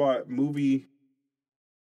time I bought movie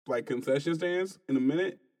like concession stands in a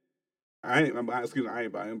minute. I ain't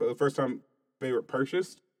buying, but the first time they were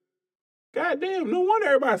purchased. God damn, no wonder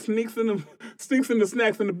everybody sneaks in the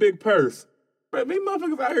snacks in the big purse. But these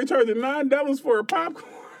motherfuckers out here charging $9 for a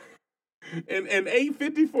popcorn and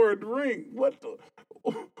 $8.50 for a drink. What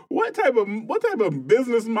type of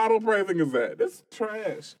business model pricing is that? That's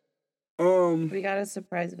trash. We got a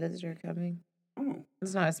surprise visitor coming. Oh.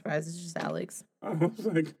 It's not a surprise, it's just Alex. I was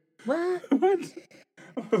like, what? I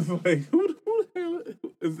was like, who the hell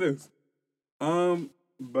is this?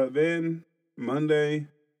 But then Monday,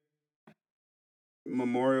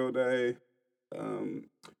 Memorial Day,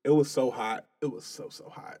 it was so hot. It was so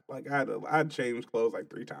hot. Like I changed clothes like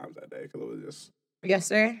 3 times that day because it was just.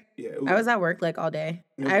 Yesterday? Yeah. I was at work like all day.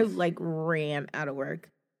 I like ran out of work.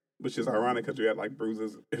 Which is ironic because you had like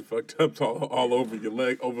bruises and fucked up all over your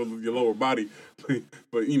leg, over your lower body.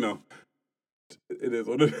 But you know, it is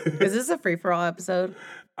what it is. Is this a free for all episode?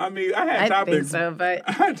 I mean, I had topics. Think so, but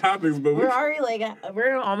I had topics, but we're already like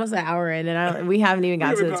we're almost an hour in, and we haven't even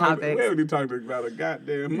got to the topics. We haven't even talked about a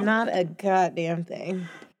goddamn. Not a goddamn thing.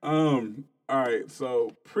 All right.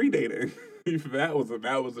 So predating. that was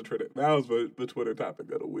the Twitter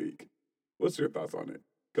topic of the week. What's your thoughts on it?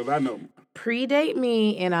 Because I know predate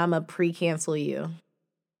me, and I'ma pre-cancel you.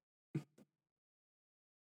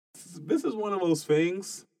 This is one of those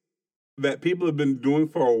things that people have been doing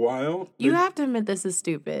for a while. You have to admit this is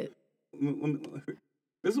stupid.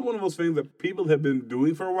 This is one of those things that people have been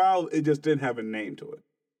doing for a while. It just didn't have a name to it.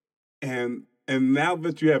 And now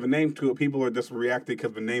that you have a name to it, people are just reacting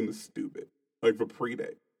because the name is stupid. Like for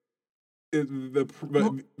predate. The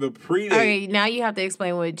predate. Okay, now you have to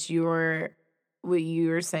explain what you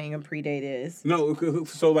were saying a predate is. No,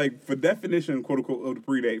 so like for definition, quote unquote, of the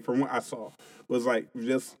predate, from what I saw, was like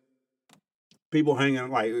just people hanging,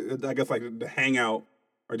 like I guess like the hangout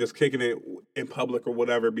or just kicking it in public or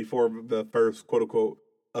whatever before the first quote unquote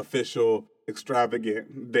official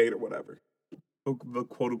extravagant date or whatever. The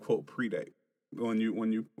quote unquote predate when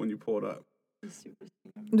you pull it up.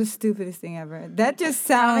 The stupidest thing ever. That just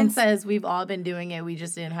Calvin sounds. says we've all been doing it. We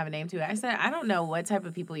just didn't have a name to it. I said I don't know what type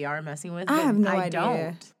of people you are messing with. I have no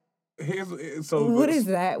idea. What is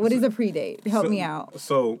that? What is a predate? Help me out.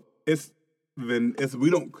 So you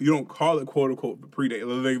don't call it quote unquote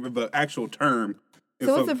predate. The actual term.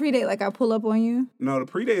 So what's a predate? Like I pull up on you? No,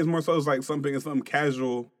 the predate is more so it's like something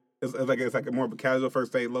casual. It's like a more of a casual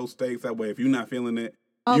first date, low stakes. That way, if you're not feeling it.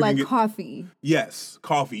 Oh, like coffee. Yes,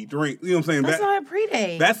 coffee, drink. You know what I'm saying? That's not a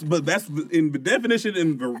predate. That's in the definition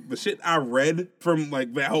in the shit I read from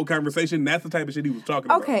like that whole conversation. That's the type of shit he was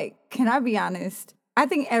talking about. Okay, can I be honest? I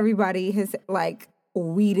think everybody has like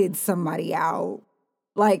weeded somebody out,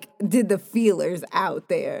 like did the feelers out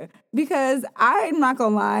there. Because I'm not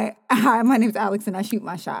gonna lie, hi, my name's Alex and I shoot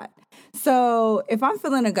my shot. So if I'm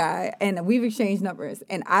feeling a guy and we've exchanged numbers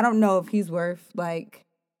and I don't know if he's worth like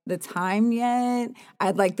the time yet.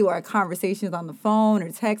 I'd like through our conversations on the phone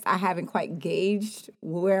or text, I haven't quite gauged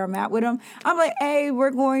where I'm at with him. I'm like, hey, we're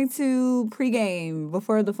going to pregame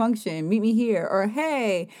before the function. Meet me here. Or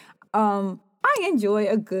hey, I enjoy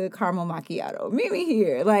a good caramel macchiato. Meet me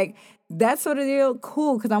here. Like that sort of deal,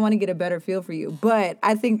 cool, because I want to get a better feel for you. But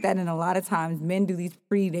I think that in a lot of times, men do these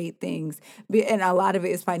predate things, and a lot of it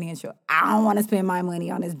is financial. I don't want to spend my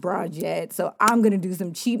money on this broad yet, so I'm going to do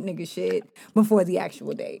some cheap nigga shit before the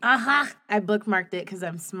actual date. I bookmarked it because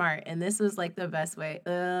I'm smart, and this was like the best way.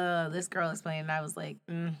 This girl explained, and I was like,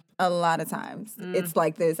 A lot of times, it's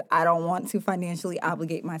like this. I don't want to financially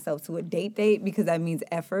obligate myself to a date because that means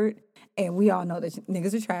effort, and we all know that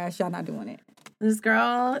niggas are trash. Y'all not doing it. This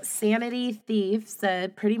girl, Sanity Thief,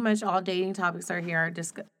 said pretty much all dating topics are here.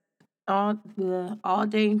 All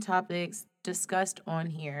dating topics discussed on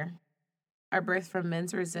here are birthed from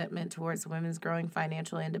men's resentment towards women's growing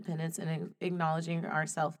financial independence and acknowledging our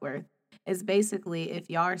self-worth. It's basically, if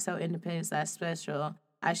y'all are so independent, that's special.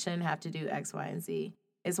 I shouldn't have to do X, Y, and Z.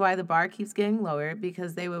 It's why the bar keeps getting lower,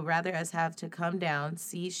 because they would rather us have to come down,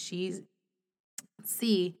 see she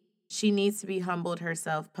needs to be humbled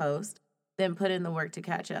herself post, than put in the work to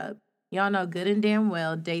catch up. Y'all know good and damn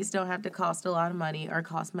well dates don't have to cost a lot of money or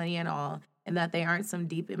cost money at all, and that they aren't some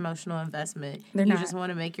deep emotional investment. They're you not. just want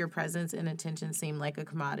to make your presence and attention seem like a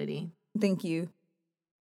commodity. Thank you.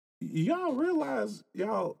 Y'all realize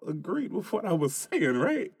y'all agreed with what I was saying,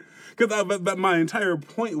 right? Because but my entire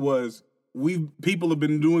point was people have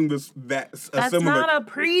been doing That's similar. not a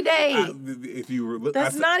predate. If you were,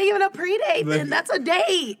 That's not even a predate. Then that's a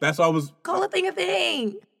date. That's why I was. Call a thing a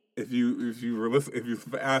thing. If you were listening,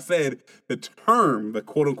 I said the term, the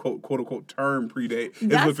quote unquote term predate.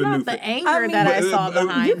 That's is not the anger that I saw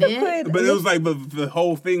behind it. But it was like the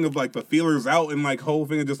whole thing of like the feelers out and like whole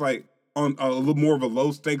thing of just like on a little more of a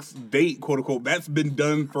low stakes date, quote unquote. That's been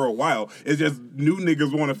done for a while. It's just new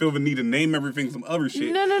niggas want to feel the need to name everything some other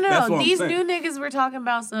shit. No. These new niggas were talking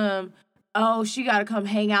about some. Oh, she got to come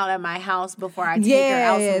hang out at my house before I take her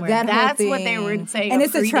out somewhere. That's what they were saying. And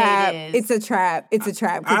it's a trap. Is. It's a trap. It's a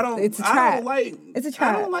trap. It's a trap. It's a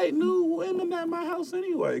trap. I don't like new women at my house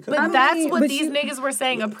anyway. But that's what these niggas were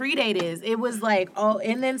saying a predate is. It was like, oh,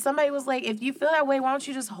 and then somebody was like, if you feel that way, why don't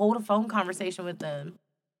you just hold a phone conversation with them?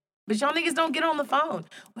 But y'all niggas don't get on the phone.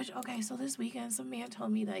 Which, okay, so this weekend, some man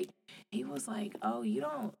told me, like, he was like, oh, you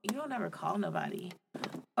don't ever call nobody.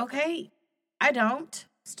 Okay, I don't.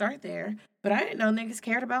 Start there. But I didn't know niggas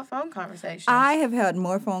cared about phone conversations. I have had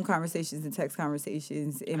more phone conversations and text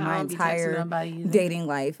conversations in my entire dating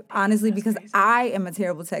life. Honestly, because I am a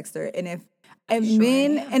terrible texter. And if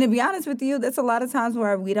men, and to be honest with you, that's a lot of times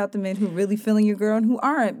where I weed out the men who really feeling your girl and who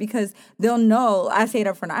aren't, because they'll know, I say it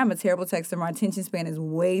up front, I'm a terrible texter. My attention span is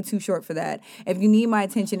way too short for that. If you need my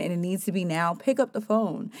attention and it needs to be now, pick up the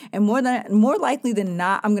phone. And more likely than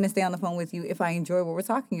not, I'm going to stay on the phone with you if I enjoy what we're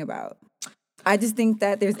talking about. I just think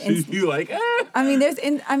that there's you like. I mean,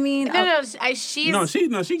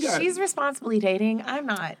 she's responsibly dating. I'm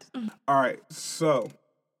not. All right, so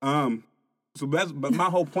but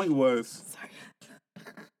my whole point was. Sorry.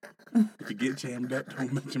 If you get jammed up,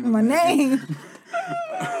 don't mention my name.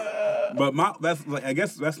 But I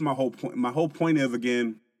guess that's my whole point. My whole point is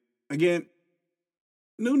again,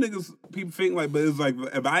 new niggas, people think like, but it's like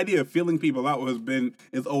the idea of feeling people out has been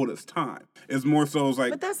as old as time. It's more so it's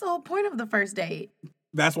like. But that's the whole point of the first date.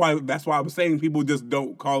 That's why I was saying people just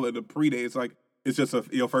don't call it a pre-date. It's like it's just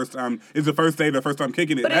your first time. It's the first date, the first time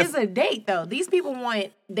kicking it. But it's a date though. These people want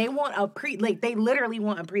a they literally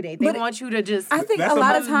want a pre-date. They want you to just. I think a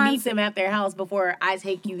lot of times meet them at their house before I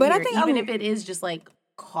take you. But here, I think even if it is just like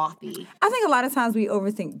coffee. I think a lot of times we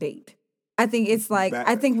overthink date. I think it's like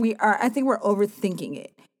I think we're overthinking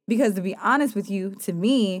it. Because to be honest with you, to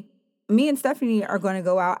me and Stephanie are going to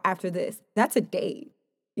go out after this. That's a date.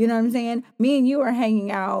 You know what I'm saying? Me and you are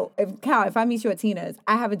hanging out. If I meet you at Tina's,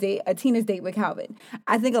 I have a Tina's date with Calvin.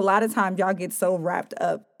 I think a lot of times y'all get so wrapped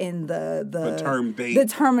up in the term date, the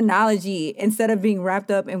terminology, instead of being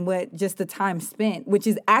wrapped up in what just the time spent, which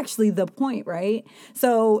is actually the point, right?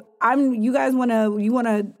 So you guys want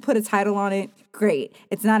to put a title on it? Great.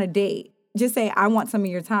 It's not a date. Just say, I want some of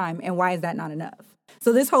your time, and why is that not enough?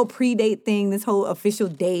 So this whole pre-date thing, this whole official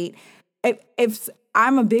date, if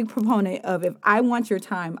I'm a big proponent of, if I want your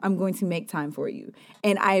time, I'm going to make time for you.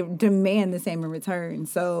 And I demand the same in return.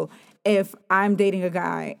 So if I'm dating a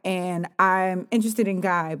guy and I'm interested in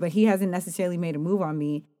guy, but he hasn't necessarily made a move on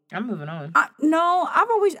me. I'm moving on. I'm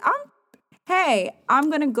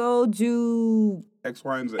going to go do X,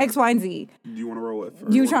 Y, and Z. X, Y, and Z. Do you want to roll with?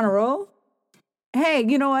 You trying to roll? Hey,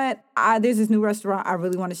 you know what? There's this new restaurant I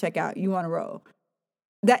really want to check out. You want to roll?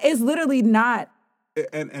 That is literally not.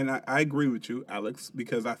 And I agree with you, Alex,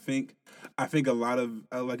 because I think a lot of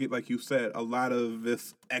like you said, a lot of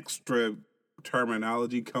this extra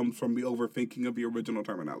terminology comes from the overthinking of the original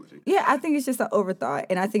terminology. Yeah, I think it's just an overthought,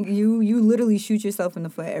 and I think you literally shoot yourself in the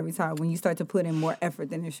foot every time when you start to put in more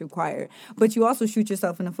effort than is required. But you also shoot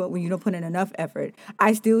yourself in the foot when you don't put in enough effort.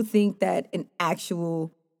 I still think that an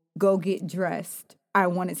actual go get dressed, I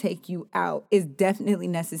want to take you out is definitely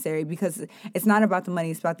necessary, because it's not about the money,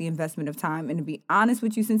 it's about the investment of time. And to be honest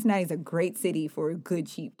with you, Cincinnati is a great city for a good,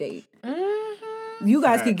 cheap date. Mm-hmm. You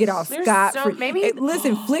guys could get off scot-free.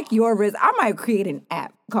 Listen, flick your wrist. I might create an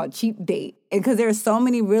app called Cheap Date, because there's so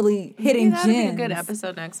many really hidden gems. That'd be a good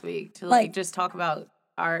episode next week to just talk about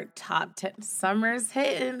our top 10. Summer's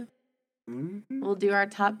hitting. Mm-hmm. We'll do our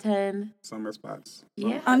top 10 summer spots.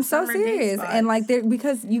 Yeah, I'm so serious, and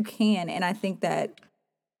because you can, and I think that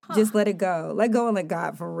Just let it go. Let go and let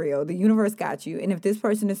God, for real. The universe got you. And if this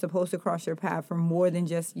person is supposed to cross your path for more than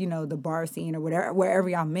just, the bar scene or whatever, wherever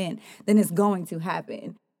y'all meant, then it's going to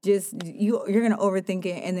happen. Just, you're going to overthink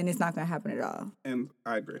it, and then it's not going to happen at all. And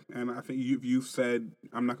I agree. And I think you said,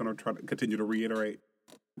 I'm not going to try to continue to reiterate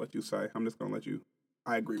what you say. I'm just going to let you.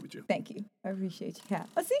 I agree with you. Thank you. I appreciate you, Cal.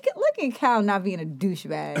 See, look at Cal not being a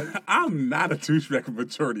douchebag. I'm not a douchebag the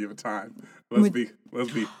majority of the time.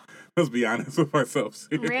 Let's be honest with ourselves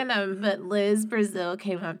here. Random, but Liz Brazil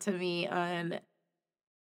came up to me on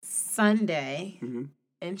Sunday,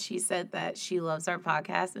 and she said that she loves our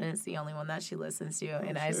podcast, and it's the only one that she listens to.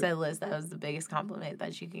 And I said, Liz, that was the biggest compliment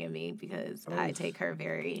that you can give me, because I take her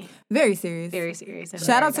very, very serious. Very serious.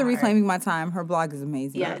 Shout out to Reclaiming My Time. Her blog is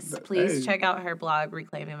amazing. Yes, please check out her blog,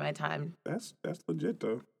 Reclaiming My Time. That's legit,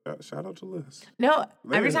 though. Shout out to Liz. No,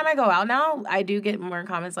 every time I go out now, I do get more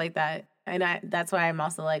comments like that. And that's why I'm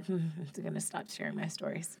also like, I'm going to stop sharing my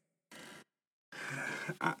stories.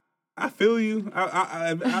 I feel you.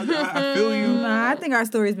 I feel you. I think our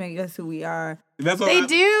stories make us who we are. They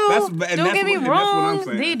do. Don't get me wrong.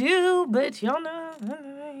 They do, but y'all know.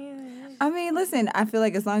 I mean, listen, I feel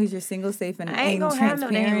like as long as you're single, safe, and I ain't gonna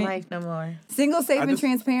transparent. have no damn life no more. Single, safe, and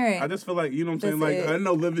transparent. I just feel like, you know what I'm saying? Like, I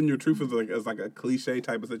know living your truth is like a cliche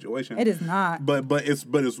type of situation. It is not. But it's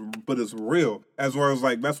real. As far as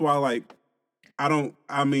like, that's why like, you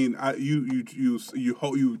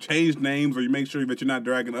change names, or you make sure that you're not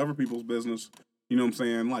dragging other people's business, you know what I'm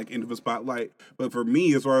saying, like into the spotlight. But for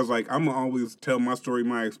me, as far as like, I'm gonna always tell my story,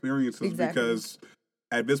 my experiences, because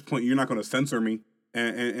at this point, you're not gonna censor me.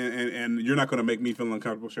 And you're not going to make me feel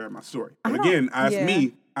uncomfortable sharing my story. But again,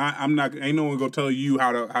 me, I'm not. Ain't no one going to tell you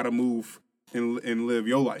how to move and live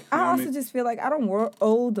your life. I also just feel like I don't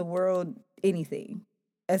owe the world anything,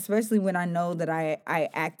 especially when I know that I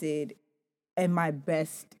acted in my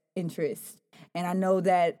best interest, and I know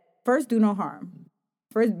that first, do no harm.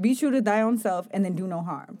 First, be true to thy own self, and then do no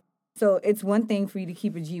harm. So it's one thing for you to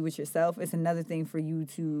keep a G with yourself. It's another thing for you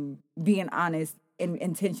to be honest and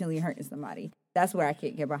intentionally hurting somebody. That's where I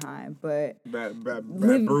can't get behind, but that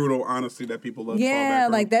brutal honesty that people love. Yeah,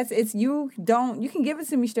 like you can give it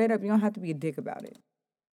to me straight up. You don't have to be a dick about it.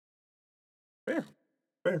 Fair.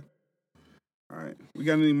 All right, we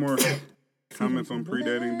got any more comments on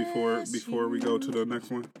predating before we go to the next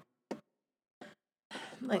one?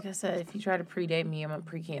 Like I said, if you try to predate me, I'm gonna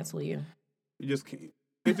pre-cancel you. You just can't.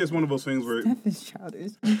 It's just one of those things where it's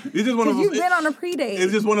childish. It's just one of those. You've been on a predate.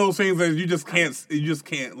 It's just one of those things that you just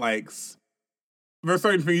can't like. For a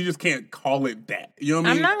certain thing, you just can't call it that. You know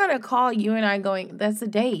what I mean? I'm not going to call you and I going, that's a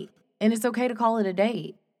date. And it's okay to call it a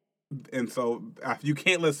date. And so you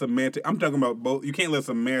can't let semantics, I'm talking about both, you can't let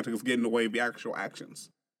semantics get in the way of the actual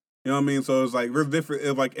actions. You know what I mean? So it's like, there's different,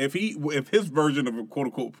 if his version of a quote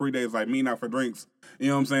unquote predate is like mean out for drinks, you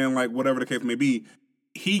know what I'm saying? Like whatever the case may be,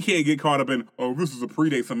 he can't get caught up in, oh, this is a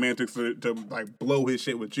predate semantics to like blow his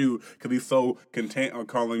shit with you because he's so content on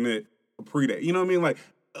calling it a predate. You know what I mean? Like,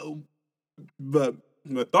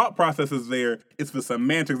 the thought process is there. It's the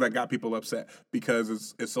semantics that got people upset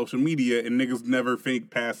because it's social media and niggas never think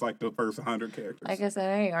past like the first 100 characters. Like I said,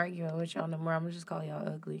 I ain't arguing with y'all no more. I'm gonna just call y'all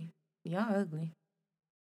ugly. Y'all ugly.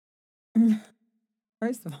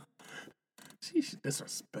 First of all, she's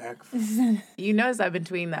disrespectful. You notice I've been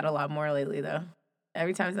tweeting that a lot more lately, though.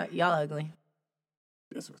 Every time it's like, y'all ugly.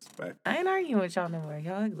 Disrespect. I ain't arguing with y'all no more.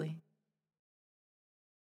 Y'all ugly.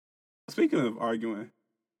 Speaking of arguing,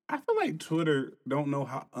 I feel like Twitter don't know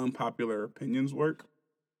how unpopular opinions work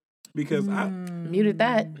because I muted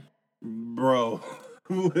that. Bro,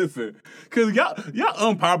 listen, because y'all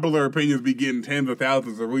unpopular opinions be getting tens of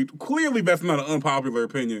thousands a week. Clearly, that's not an unpopular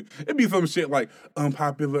opinion. It'd be some shit like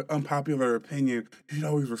unpopular opinion. You should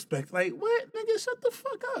always respect. Like what, nigga? Shut the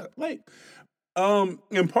fuck up. Like.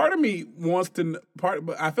 And part of me wants to but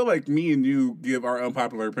I feel like me and you give our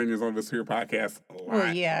unpopular opinions on this here podcast a lot.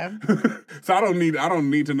 Well, yeah. So I don't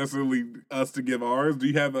need to necessarily us to give ours. Do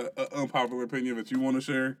you have an unpopular opinion that you want to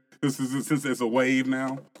share? Since it's a wave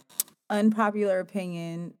now. Unpopular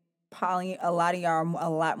opinion: a lot of y'all are a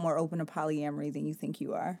lot more open to polyamory than you think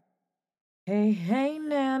you are. Hey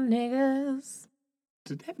now, niggas.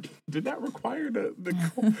 Did that require the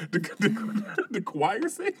choir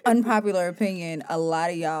sing? Unpopular opinion: a lot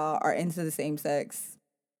of y'all are into the same sex.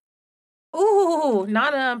 Ooh,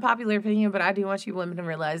 not an unpopular opinion, but I do want you women to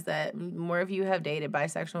realize that more of you have dated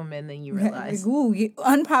bisexual men than you realize. Ooh,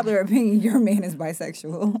 unpopular opinion: your man is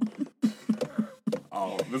bisexual.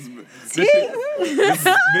 Oh, this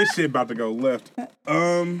shit about to go left.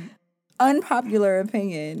 Unpopular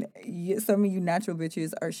opinion: some of you natural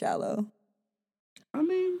bitches are shallow. I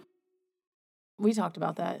mean, We talked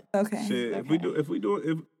about that. Okay. Shit, Okay. if we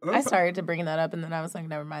do, I started to bring that up, and then I was like,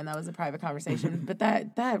 never mind, that was a private conversation. But that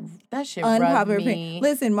shit Unpopular rubbed opinion. me.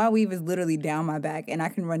 Listen, my weave is literally down my back, and I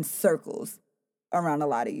can run circles around a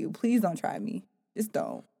lot of you. Please don't try me. Just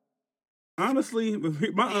don't. honestly,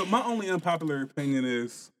 my only unpopular opinion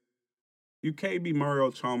is you can't be Mario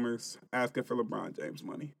Chalmers asking for LeBron James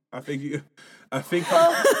money. I think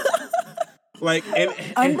like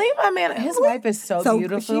and Leave my man. His wife is so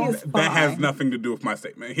beautiful. She is that has fine. nothing to do with my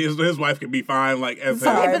statement. His wife can be fine, like as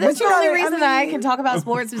Sorry. But that's But you the only know, I reason that I mean- can talk about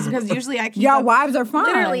sports is because usually I keep Y'all up- wives are fine.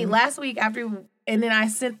 Literally last week and then I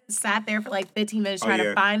sat there for like 15 minutes trying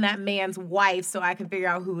to find that man's wife so I could figure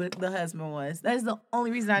out who the husband was. That is the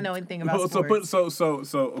only reason I know anything about sports.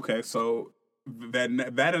 So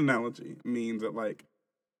that analogy means that like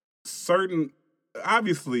certain,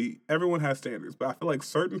 obviously everyone has standards, but I feel like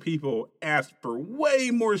certain people ask for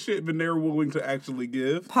way more shit than they're willing to actually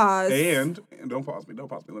give. Pause. And don't pause me.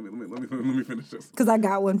 Let me finish this. Because I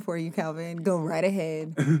got one for you, Calvin. Go right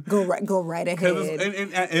ahead. Go right ahead.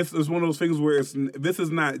 It's one of those things where this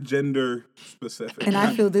is not gender specific. And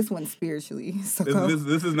I feel this one spiritually. So go.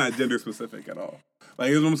 This is not gender specific at all. Like,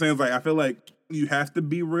 you know what I'm saying? It's like, I feel like you have to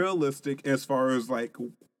be realistic as far as like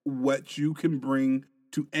what you can bring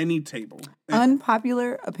to any table.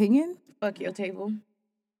 Unpopular opinion? Fuck your table.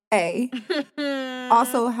 A.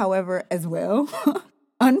 Also, however, as well,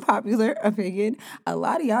 unpopular opinion, a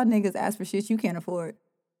lot of y'all niggas ask for shit you can't afford.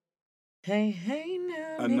 Hey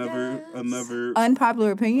now, Another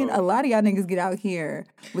Unpopular opinion, a lot of y'all niggas get out here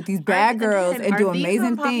with these bad girls and do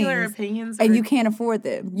amazing things, and you can't afford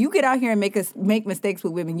them. You get out here and make mistakes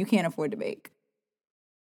with women you can't afford to make.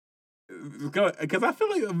 because I feel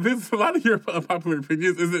like a lot of your unpopular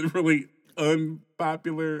opinions isn't really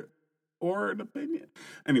unpopular or an opinion.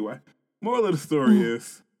 Anyway, moral of the story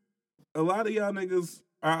is a lot of y'all niggas,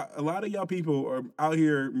 a lot of y'all people are out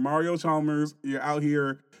here. Mario Chalmers, you're out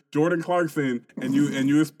here. Jordan Clarkson, and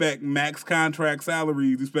you expect max contract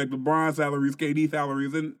salaries, you expect LeBron salaries, KD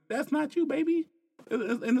salaries, and that's not you, baby.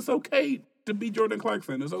 And it's okay to be Jordan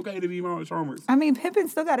Clarkson. It's okay to be Mario Chalmers. I mean, Pippen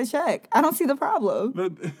still got a check. I don't see the problem.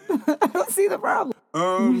 But, I don't see the problem.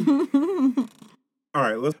 all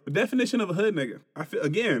right, the definition of a hood nigga. I feel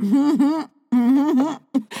again.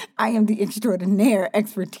 I am the extraordinaire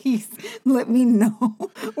expertise. Let me know.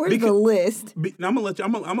 Where's the list? I'm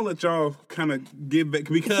gonna let y'all kind of give back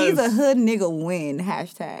because He's a hood nigga win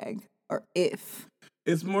hashtag or if.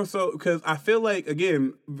 It's more so because I feel like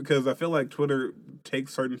Twitter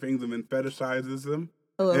takes certain things and then fetishizes them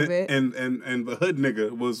A little bit. And the hood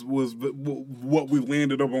nigga was what we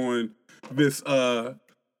landed up on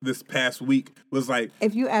this past week was like,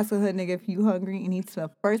 if you ask a hood nigga if you hungry and the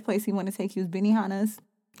first place he want to take you is Benihana's,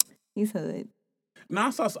 he's hood. No,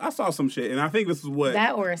 I saw some shit, and I think this is what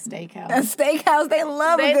that or a steakhouse. A steakhouse, they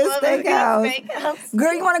love a good steakhouse.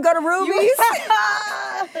 Girl, you want to go to Ruby's?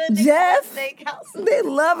 Jeff, they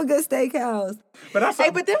love a good steakhouse. But I saw,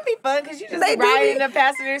 but them be fun because you just They do ride be- in the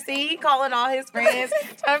passenger seat, calling all his friends,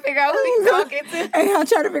 trying to figure out who he's talking to. Hey, I'm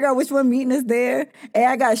trying to figure out which one meeting is there. Hey,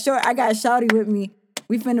 I got Shawty with me.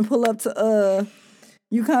 We finna pull up to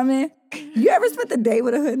you coming? You ever spent a day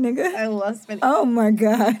with a hood nigga? I love spending. Oh my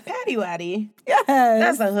God. Patty Waddy. Yes.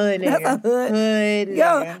 That's a hood nigga. That's a hood. Yo,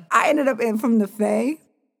 nigga. I ended up from the Faye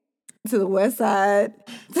to the West Side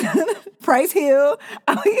to Price Hill.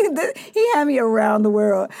 He had me around the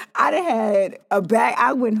world. I done had a bag.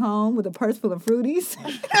 I went home with a purse full of fruities.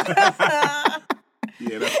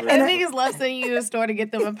 yeah, that's And right. niggas love sending you to the store to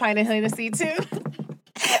get them a pint of Hennessy too.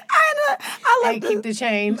 I Like keep the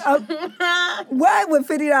change. What with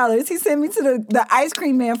 $50? He sent me to the ice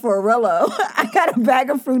cream man for a Rello. I got a bag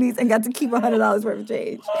of fruities and got to keep $100 worth of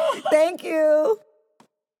change. Thank you.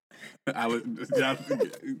 Go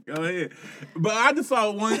ahead. But I just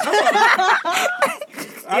saw one.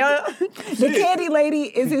 The candy lady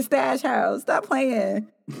is his stash house. Stop playing.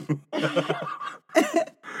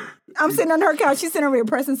 I'm sitting on her couch. She's sitting over here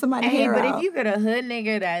pressing somebody's hair but out. if you get a hood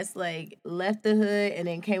nigga that's like left the hood and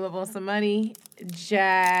then came up on some money,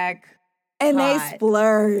 Jack. And they hot.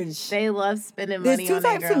 splurge. They love spending There's money two on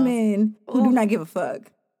their types girls. of men who do not give a fuck.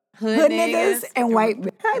 Hood niggas and white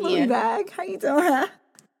men. Hi, Louis Bag. How you doing?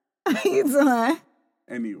 How you doing?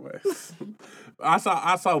 Anyways, I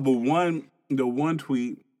saw the one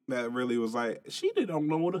tweet that really was like, she don't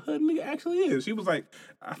know what a hood nigga actually is. She was like,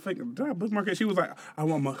 I think, did I bookmark it? She was like, I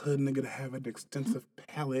want my hood nigga to have an extensive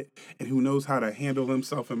palate and who knows how to handle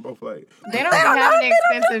himself in both like. They don't have an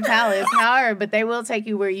expensive palace, however, but they will take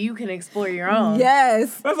you where you can explore your own.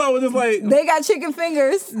 Yes. That's all. Just like They got chicken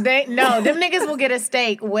fingers. Them niggas will get a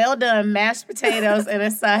steak, well done, mashed potatoes, and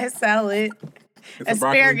a side salad.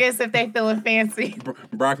 Asparagus if they feeling fancy.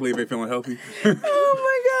 Broccoli if they feeling healthy.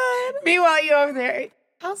 Oh my God. Meanwhile, you over there.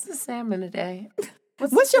 How's the salmon today?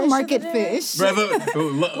 What's your market fish? Brother,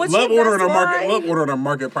 love ordering a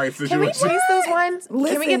market price situation. Can we taste those ones? Can we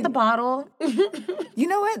Listen. get the bottle? You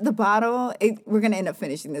know what? The bottle, we're going to end up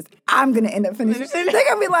finishing this. I'm going to end up finishing this. They're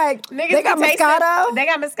going to be like, Niggas they got be tasting- Moscato. They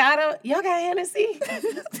got Moscato. Y'all got Hennessy?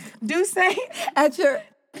 Do say. At your,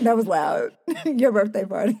 that was loud. Your birthday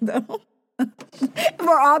party, though.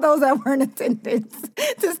 For all those that weren't in attendance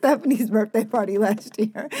to Stephanie's birthday party last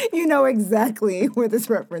year, you know exactly where this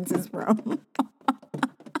reference is from.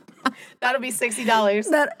 That'll be $60.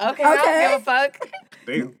 That- okay, I don't give a fuck.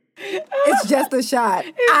 Damn. It's just a shot.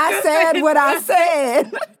 I said what I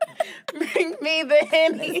said. Bring me the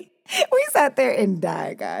Henny. We sat there and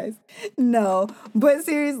died, guys. No, but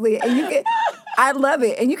seriously, and I love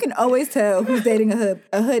it. And you can always tell who's dating a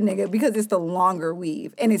hood nigga because it's the longer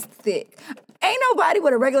weave and it's thick. Ain't nobody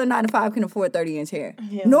with a regular 9-to-5 can afford 30-inch hair.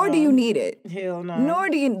 Hell Nor no. do you need it. Hell no. Nor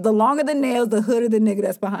do you, the longer the nails, the hood of the nigga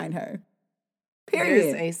that's behind her.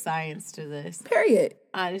 Period. There's a science to this. Period.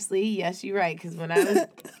 Honestly, yes, you're right. Because when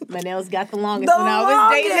my nails got the longest The when I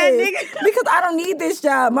was dating that nigga. Because I don't need this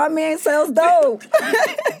job. My man sells dope.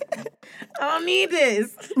 I don't need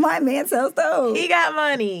this. My man sells dope. He got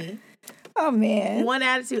money. Oh, man. One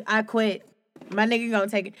attitude, I quit. My nigga gonna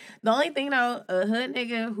take it. The only thing though, a hood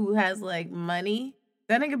nigga who has like money,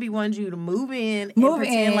 that nigga be wanting you to move in and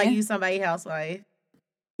pretend like you somebody's housewife.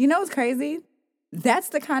 You know what's crazy? That's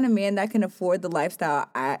the kind of man that can afford the lifestyle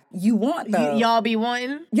you want, though. Y'all be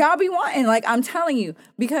wanting? Y'all be wanting. Like, I'm telling you.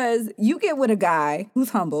 Because you get with a guy who's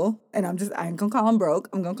humble, and I ain't gonna call him broke.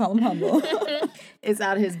 I'm gonna call him humble. It's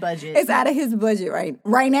out of his budget. It's out of his budget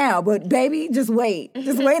right now. But, baby, just wait.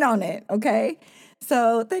 Just wait on it, okay?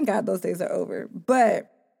 So, thank God those days are over.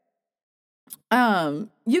 But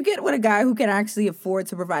you get with a guy who can actually afford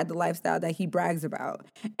to provide the lifestyle that he brags about.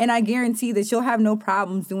 And I guarantee that you'll have no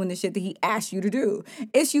problems doing the shit that he asks you to do.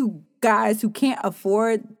 It's you guys who can't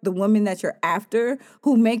afford the woman that you're after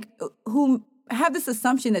who have this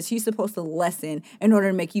assumption that she's supposed to lessen in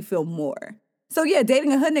order to make you feel more. So yeah,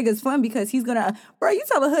 dating a hood nigga is fun because he's gonna, bro, you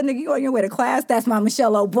tell a hood nigga you on your way to class, that's my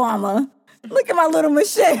Michelle Obama. Look at my little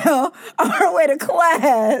Michelle on her way to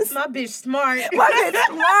class. My bitch smart. My bitch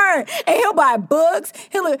smart. And he'll buy books.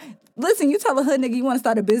 Listen, you tell a hood nigga you want to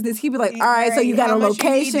start a business, he'll be like, all right, so you got a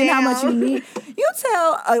location, how much you need. You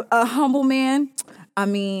tell a humble man, I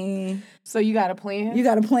mean... So you got a plan? You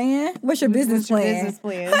got a plan? What's your business plan? Business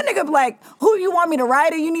plan? Hood nigga be like, who you want me to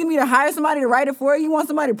write it? You need me to hire somebody to write it for you? You want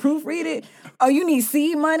somebody to proofread it? Oh, you need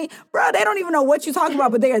seed money? Bro, they don't even know what you're talking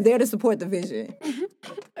about, but they are there to support the vision.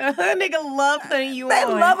 A hood nigga love putting you They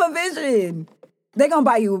on. love a vision. They gonna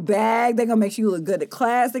buy you a bag. They gonna make sure you look good at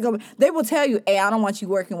class. They will tell you, hey, I don't want you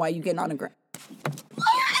working while you getting on the ground.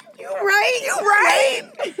 You right.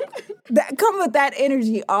 That come with that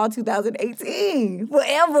energy all 2018.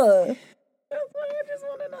 Forever. That's why I just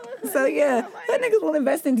want to know. So yeah, hood niggas will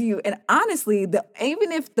invest into you. And honestly,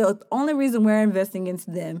 even if the only reason we're investing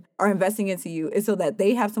into them or investing into you is so that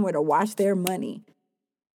they have somewhere to wash their money.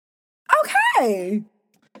 Okay.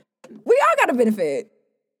 We all gotta benefit.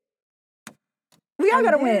 We all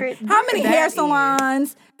gotta win. How many hair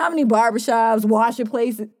salons, how many barbershops, washer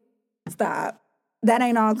places? Stop. That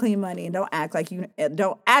ain't all clean money, and don't act like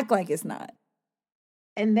it's not.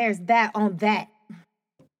 And there's that on that.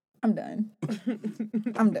 I'm done.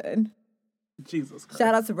 I'm done. Jesus Christ.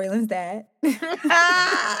 Shout out to Braylon's dad.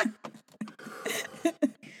 I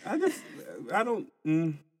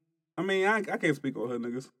can't speak on hood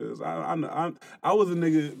niggas because I was a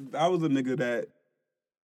nigga that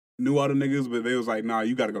knew all the niggas, but they was like, nah,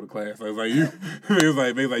 you gotta go to class. I was like, they was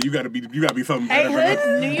like, you gotta be something better. Hey,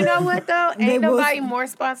 hood, you know what though? Ain't nobody will... more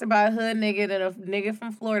sponsored by a hood nigga than a nigga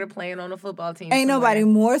from Florida playing on a football team. Ain't nobody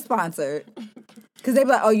more sponsored. Cause they be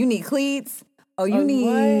like, oh, you need cleats. Oh, you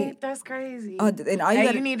need. What? That's crazy. Oh, and all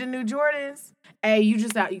you you need the new Jordans. Hey, you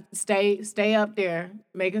just stay up there.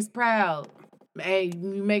 Make us proud. Hey,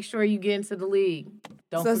 you make sure you get into the league.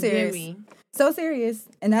 Don't forget me. So serious.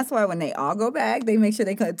 And that's why when they all go back, they make sure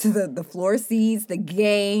they cut to the floor seats, the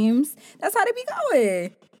games. That's how they be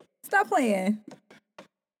going. Stop playing.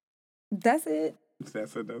 That's it.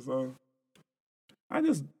 That's all. I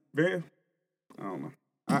don't know.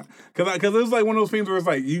 Cause it was like one of those things where it's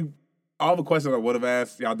like all the questions I would have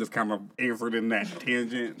asked, y'all just kind of answered in that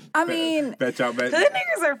tangent. I mean, that y'all bet. Hood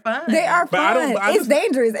niggas are fun. They are fun. It's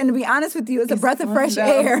dangerous, and to be honest with you, it's a breath of fresh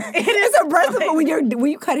air. It's a breath of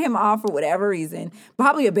when you cut him off for whatever reason,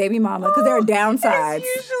 probably a baby mama because there are downsides.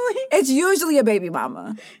 It's usually a baby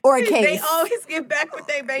mama or a case. They always get back with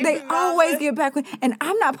their baby. They always get back with, and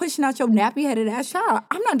I'm not pushing out your nappy headed ass child.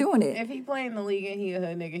 I'm not doing it. If he play in the league and he a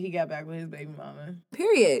hood nigga, he got back with his baby mama.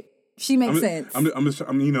 Period. She makes sense. I figured I'm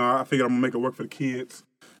gonna make it work for the kids.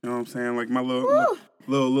 You know what I'm saying? Like my little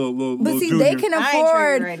But see, junior. they can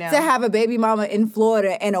afford to have a baby mama in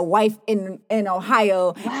Florida and a wife in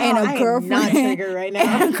Ohio and a girlfriend right now.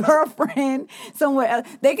 and a girlfriend somewhere else.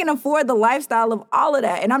 They can afford the lifestyle of all of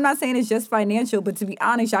that. And I'm not saying it's just financial, but to be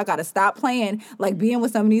honest, y'all got to stop playing like being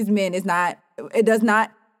with some of these men is not. It does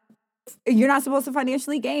not. You're not supposed to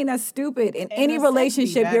financially gain. That's stupid. In any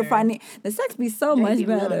relationship, the sex be so much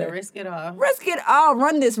better. Risk it all. Risk it all.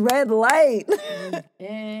 Run this red light. You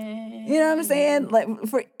know what I'm saying? Like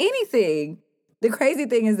for anything. The crazy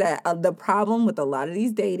thing is that the problem with a lot of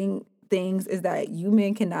these dating things is that you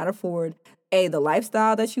men cannot afford the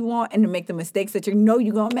lifestyle that you want and to make the mistakes that you know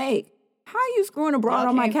you're gonna make. How are you screwing abroad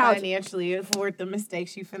on my couch? Financially afford the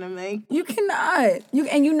mistakes you finna make. You cannot.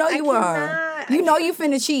 You know you are. You know you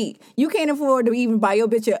finna cheat. You can't afford to even buy your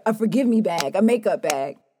bitch a forgive me bag, a makeup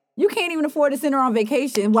bag. You can't even afford to send her on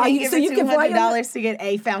vacation. Why you? So you can $200 to get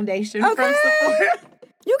a foundation from Sephora.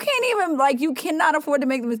 You can't even you cannot afford to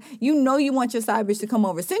make them. You know you want your side bitch to come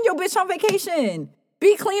over. Send your bitch on vacation.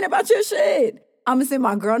 Be clean about your shit. I'm gonna send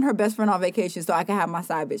my girl and her best friend on vacation so I can have my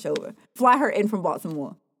side bitch over. Fly her in from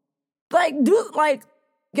Baltimore.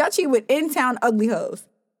 Y'all cheat with in-town ugly hoes.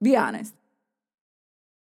 Be honest.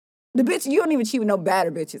 The bitch, you don't even cheat with no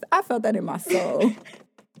badder bitches. I felt that in my soul.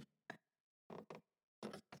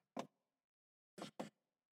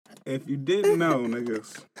 If you didn't know,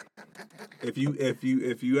 niggas, if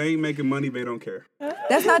you ain't making money, they don't care.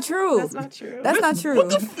 That's not true. That's not true. That's not true.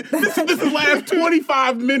 This is last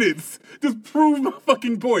 25 minutes. Just prove my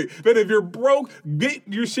fucking point. That if you're broke, get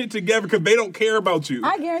your shit together because they don't care about you.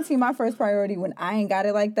 I guarantee my first priority when I ain't got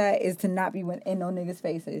it like that is to not be in no niggas'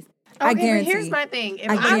 faces. Okay, I guarantee. But here's my thing. If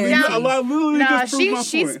I I'm guarantee. down,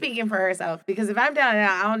 she's speaking for herself because if I'm down and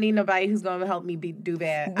out, I don't need nobody who's going to help me do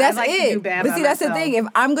bad. That's I like it. To do bad but see, that's the thing. If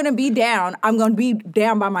I'm gonna be down, I'm gonna be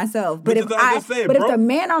down by myself. But if the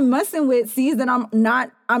man I'm messing with sees that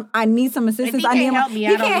I need some assistance. He can't help me.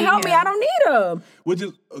 I don't need him. Which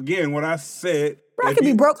is again what I said. Bro, I could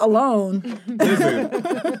be broke alone.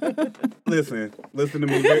 Listen to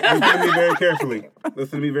me very carefully.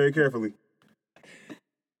 Listen to me very carefully.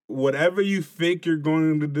 Whatever you think you're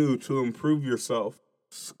going to do to improve yourself,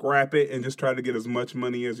 scrap it and just try to get as much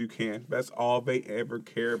money as you can. That's all they ever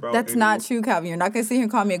care about. That's not true, Calvin. You're not going to sit here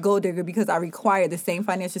and call me a gold digger because I require the same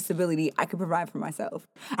financial stability I can provide for myself.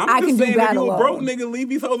 I can do that alone. If you a broke nigga, leave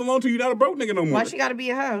these hoes alone till you're not a broke nigga no more. Why she got to be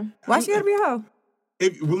a hoe?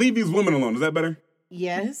 Leave these women alone. Is that better?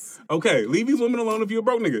 Yes. Okay, leave these women alone if you're a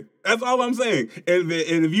broke nigga. That's all I'm saying. And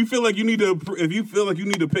if you feel like you need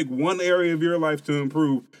to pick one area of your life to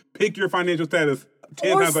improve, pick your financial status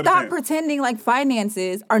 10 or times out of 10. Stop pretending like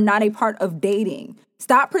finances are not a part of dating.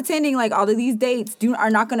 Stop pretending like all of these dates are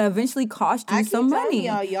not going to eventually cost you some money.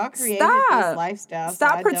 Y'all created this lifestyle.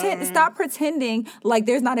 Stop pretending like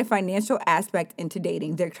there's not a financial aspect into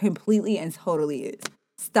dating. There completely and totally is.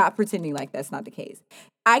 Stop pretending like that's not the case.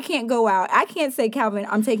 I can't go out. I can't say, Calvin,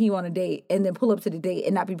 I'm taking you on a date and then pull up to the date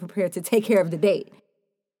and not be prepared to take care of the date.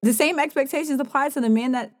 The same expectations apply to the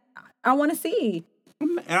men that I want to see.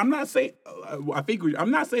 And I'm not saying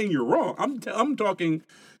you're wrong.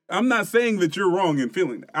 I'm not saying that you're wrong in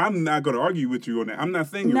feeling. I'm not going to argue with you on that. I'm not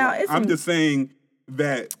saying you're wrong. I'm just saying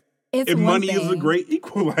that money is a great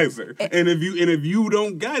equalizer. And if you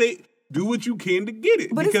don't got it, do what you can to get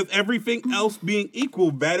it. Because everything else being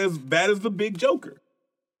equal, that is the big joker.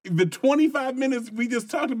 The 25 minutes we just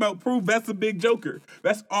talked about prove that's a big joker.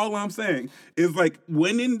 That's all I'm saying. Is like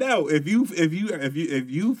when in doubt, if you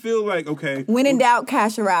feel like okay, when in doubt,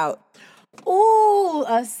 cash her out. Ooh,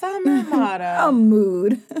 a summer motto. A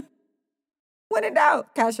mood. When in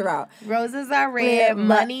doubt, cash her out. Roses are red,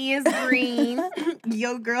 money is green.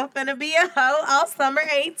 Your girl finna be a hoe all summer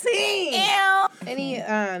 18.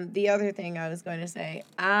 The other thing I was going to say,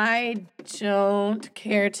 I don't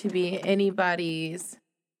care to be anybody's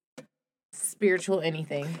spiritual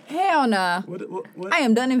anything. Hell nah. What? I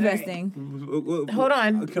am done investing. Hold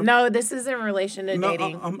on. No, this is in relation to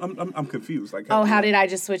dating. I'm confused. Like, how did I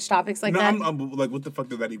just switch topics like that? I'm like, what the fuck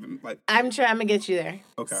does that even like? I'm gonna get you there.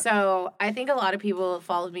 Okay. So I think a lot of people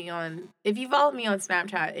followed me on. If you followed me on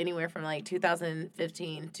Snapchat anywhere from like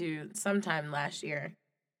 2015 to sometime last year,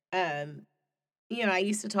 I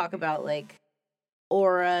used to talk about like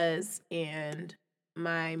auras and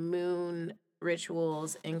my moon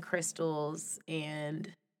rituals and crystals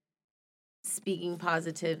and speaking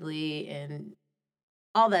positively and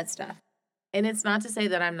all that stuff. And it's not to say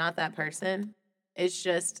that I'm not that person. It's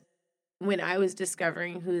just when I was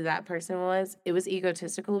discovering who that person was, it was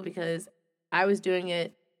egotistical because I was doing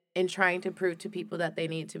it and trying to prove to people that they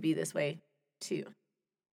need to be this way too.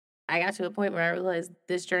 I got to a point where I realized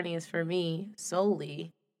this journey is for me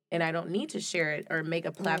solely, and I don't need to share it or make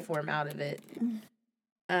a platform out of it.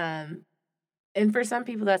 And for some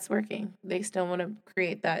people, that's working. They still want to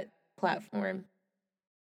create that platform.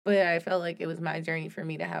 But I felt like it was my journey for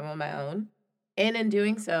me to have on my own. And in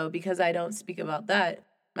doing so, because I don't speak about that,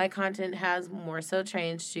 my content has more so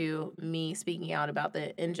changed to me speaking out about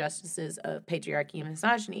the injustices of patriarchy and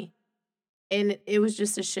misogyny. And it was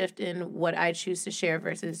just a shift in what I choose to share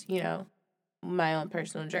versus, my own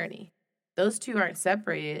personal journey. Those two aren't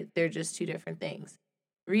separated. They're just two different things.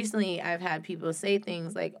 Recently, I've had people say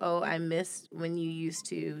things like, oh, I missed when you used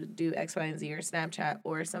to do X, Y, and Z or Snapchat,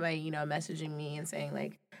 or somebody, messaging me and saying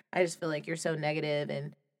like, I just feel like you're so negative.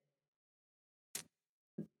 And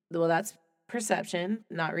well, that's perception,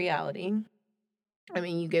 not reality. I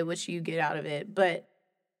mean, you get what you get out of it. But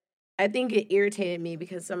I think it irritated me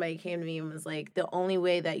because somebody came to me and was like, the only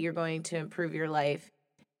way that you're going to improve your life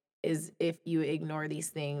is if you ignore these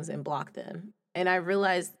things and block them. And I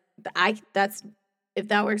realized that's if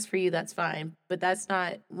that works for you, that's fine. But that's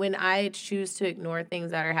not, when I choose to ignore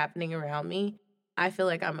things that are happening around me, I feel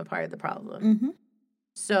like I'm a part of the problem. Mm-hmm.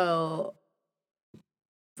 So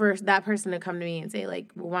for that person to come to me and say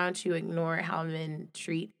like, well, why don't you ignore how men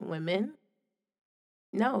treat women?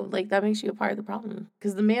 No, like that makes you a part of the problem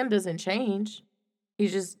because the man doesn't change.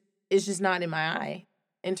 It's just not in my eye.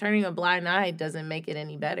 And turning a blind eye doesn't make it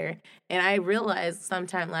any better. And I realized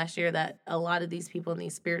sometime last year that a lot of these people in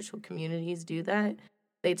these spiritual communities do that.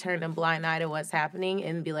 They turn a blind eye to what's happening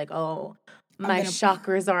and be like, oh, my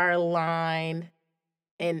chakras are aligned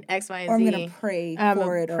and X, Y, and Z. Or I'm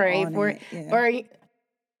going to pray for it. Yeah. Or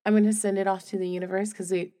I'm going to send it off to the universe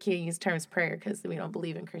because we can't use terms prayer because we don't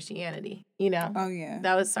believe in Christianity, Oh, yeah.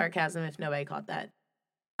 That was sarcasm if nobody caught that.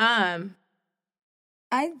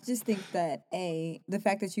 I just think that, the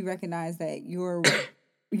fact that you recognize that your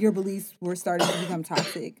beliefs were starting to become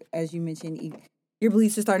toxic, as you mentioned, your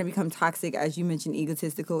beliefs are starting to become toxic, as you mentioned,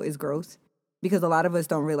 egotistical is growth. Because a lot of us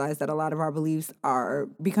don't realize that a lot of our beliefs are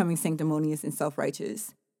becoming sanctimonious and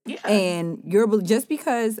self-righteous. Yeah. And just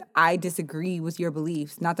because I disagree with your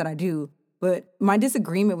beliefs, not that I do, but my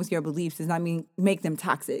disagreement with your beliefs does not mean make them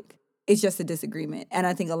toxic. It's just a disagreement. And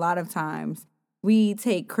I think a lot of times we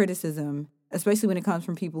take criticism, especially when it comes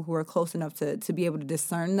from people who are close enough to be able to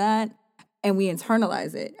discern that, and we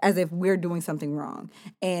internalize it as if we're doing something wrong.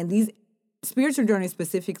 And these spiritual journeys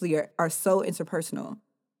specifically are so interpersonal.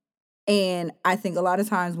 And I think a lot of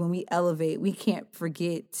times when we elevate, we can't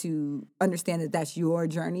forget to understand that that's your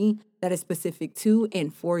journey that is specific to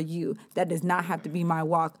and for you. That does not have to be my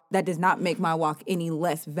walk. That does not make my walk any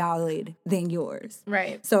less valid than yours.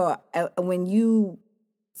 Right. So when you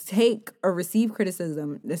take or receive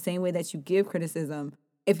criticism the same way that you give criticism,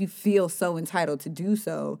 if you feel so entitled to do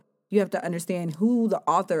so, you have to understand who the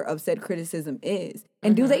author of said criticism is.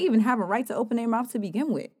 And do they even have a right to open their mouth to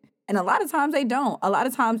begin with? And a lot of times they don't. A lot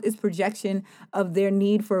of times it's projection of their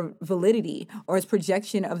need for validity, or it's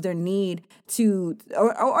projection of their need to,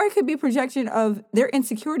 or it could be projection of their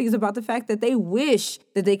insecurities about the fact that they wish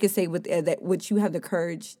that they could say what you have the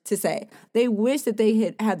courage to say. They wish that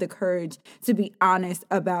they had the courage to be honest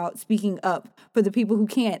about speaking up for the people who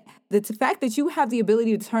can't. The fact that you have the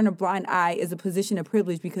ability to turn a blind eye is a position of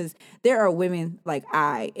privilege, because there are women like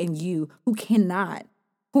I and you who cannot,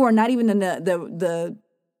 who are not even in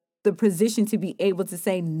the position to be able to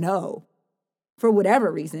say no for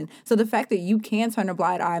whatever reason. So the fact that you can turn a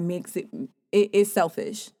blind eye makes it is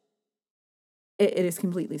selfish. It is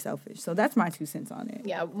completely selfish. So that's my 2 cents on it.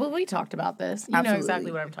 Yeah, well, we talked about this. You Absolutely. know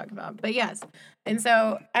exactly what I'm talking about. But yes. And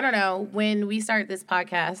so, I don't know, when we started this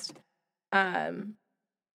podcast, I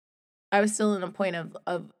was still in a point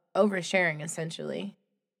of oversharing, essentially.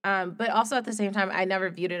 But also at the same time, I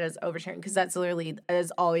never viewed it as oversharing, because that's literally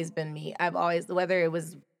has always been me. I've always, whether it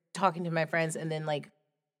was talking to my friends and then like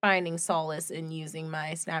finding solace in using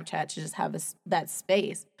my Snapchat to just have that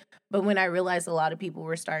space. But when I realized a lot of people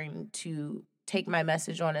were starting to take my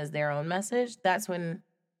message on as their own message, that's when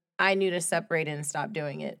I knew to separate it and stop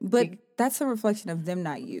doing it. But that's a reflection of them,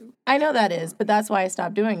 not you. I know that is, but that's why I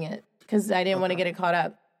stopped doing it, because I didn't want to get it caught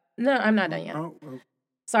up. No, I'm not done yet.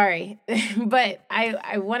 Sorry. But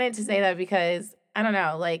I wanted to say that because, I don't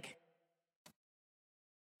know, like,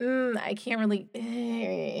 I can't really.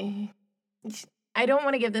 I don't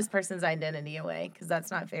want to give this person's identity away because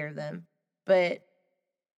that's not fair of them. But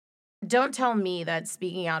don't tell me that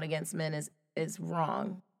speaking out against men is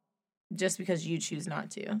wrong just because you choose not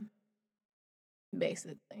to.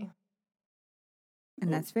 Basically.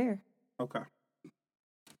 And that's fair. Okay.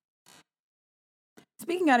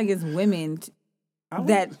 Speaking out against women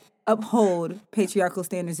that uphold patriarchal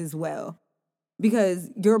standards as well. Because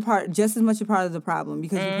you're just as much a part of the problem.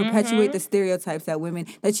 Because you perpetuate the stereotypes that women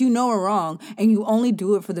that you know are wrong, and you only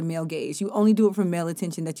do it for the male gaze. You only do it for male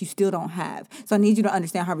attention that you still don't have. So I need you to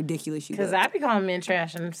understand how ridiculous you are. Because I be calling men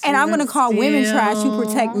trash, and I'm going to call women trash who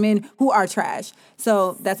protect men who are trash.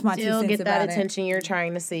 So that's my 2 cents about it. Still get that attention you're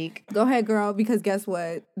trying to seek. Go ahead, girl. Because guess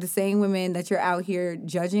what? The same women that you're out here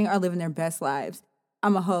judging are living their best lives.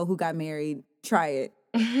 I'm a hoe who got married. Try it.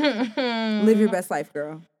 Live your best life,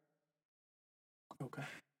 girl. Okay.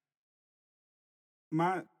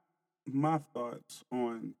 My thoughts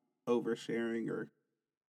on oversharing or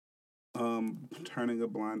turning a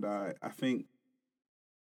blind eye. I think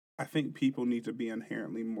people need to be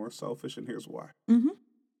inherently more selfish, and here's why. Mm-hmm.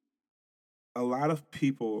 A lot of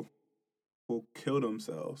people will kill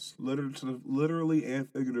themselves, literally and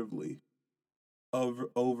figuratively,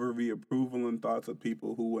 over the approval and thoughts of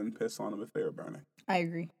people who wouldn't piss on them if they were burning. I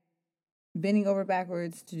agree. Bending over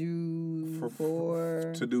backwards to do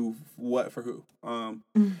to do what for who?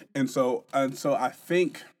 And so I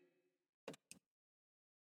think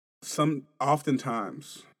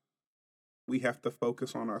oftentimes we have to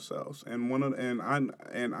focus on ourselves. And I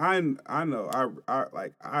know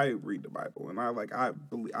I read the Bible, and I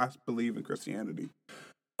believe in Christianity.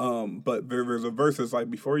 But there's a verse that's like,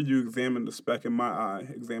 before you examine the speck in my eye,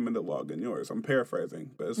 examine the log in yours. I'm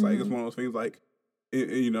paraphrasing, but it's like it's one of those things like,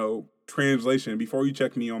 translation. Before you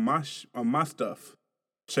check me on my stuff,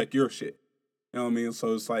 check your shit. You know what I mean?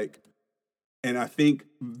 So it's like, and I think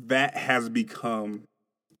that has become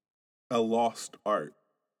a lost art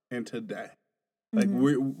in today. Like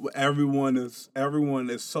everyone is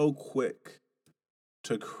so quick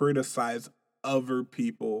to criticize other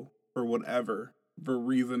people for whatever the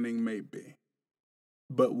reasoning may be,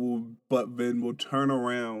 but then we'll turn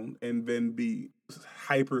around and then be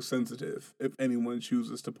hypersensitive if anyone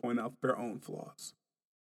chooses to point out their own flaws.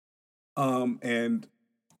 And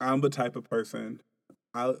I'm the type of person,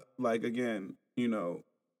 I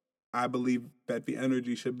believe that the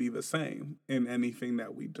energy should be the same in anything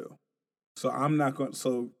that we do. So I'm not going.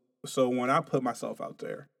 So when I put myself out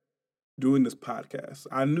there doing this podcast,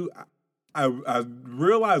 I knew I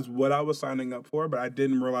realized what I was signing up for, but I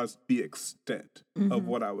didn't realize the extent of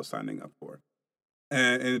what I was signing up for.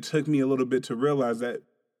 And it took me a little bit to realize that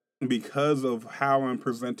because of how I'm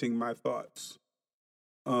presenting my thoughts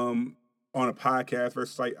on a podcast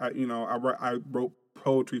versus I wrote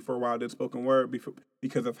poetry for a while, did spoken word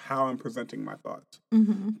because of how I'm presenting my thoughts.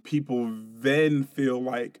 People then feel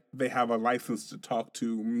like they have a license to talk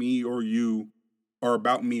to me or you, or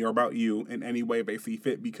about me or about you in any way they see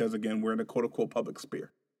fit, because again, we're in a quote unquote public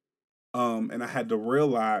sphere. And I had to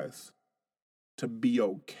realize to be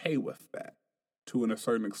okay with that to a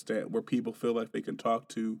certain extent, where people feel like they can talk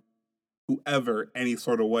to whoever any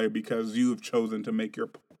sort of way because you've chosen to make your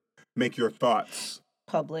thoughts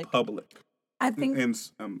public. I think. And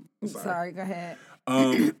sorry, go ahead.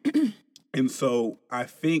 And so I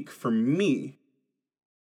think for me,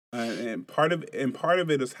 and part of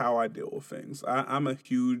it is how I deal with things. I'm a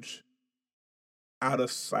huge out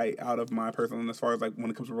of sight, out of my person. As far as like when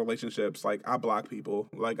it comes to relationships, like I block people.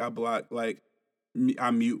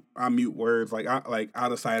 I mute words. Like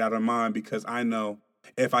out of sight, out of mind, because I know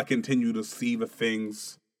if I continue to see the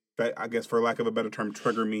things that, I guess for lack of a better term,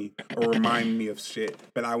 trigger me or remind me of shit,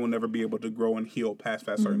 that I will never be able to grow and heal past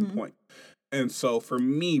that certain point. And so for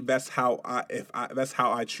me, that's how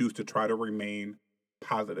I choose to try to remain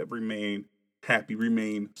positive, remain happy,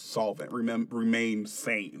 remain solvent, remain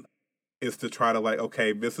sane, is to try to like,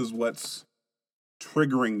 okay, this is what's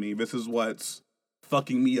triggering me. This is what's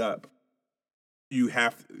fucking me up. You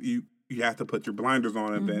have to put your blinders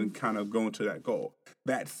on and then kind of go into that goal.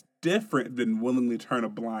 That's different than willingly turn a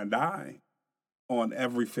blind eye on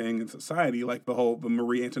everything in society, like the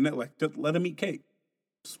Marie Antoinette, like just let him eat cake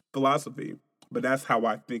philosophy. But that's how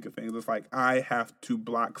I think of things. It's like I have to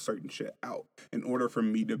block certain shit out in order for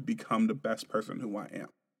me to become the best person who I am.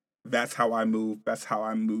 That's how I move. That's how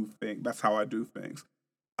I move things. That's how I do things.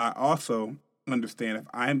 I also understand if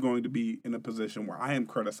I'm going to be in a position where I am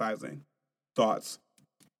criticizing thoughts,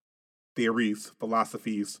 theories,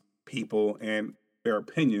 philosophies, people, and their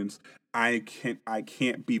opinions, I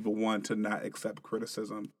can't be the one to not accept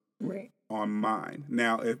criticism. Right. on mine.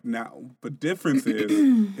 Now the difference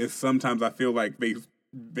is sometimes I feel like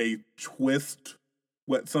they twist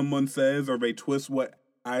what someone says, or they twist what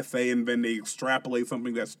I say, and then they extrapolate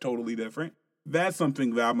something that's totally different. That's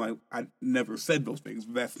something that I'm like, I never said those things.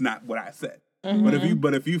 That's not what I said. Mm-hmm.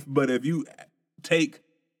 But if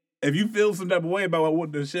you feel some type of way about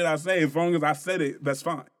what the shit I say, as long as I said it, that's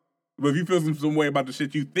fine. But if you feel some way about the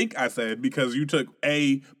shit you think I said because you took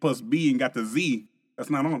A plus B and got the Z, that's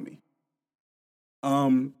not on me.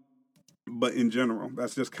 But in general,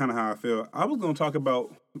 that's just kind of how I feel. I was going to talk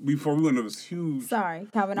about, before we went into this huge... Sorry,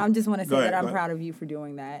 Calvin, I just want to say that I'm proud of you for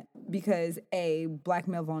doing that. Because, A, black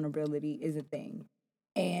male vulnerability is a thing.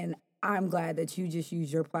 And I'm glad that you just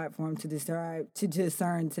use your platform to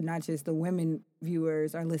discern to not just the women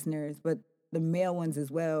viewers or listeners, but the male ones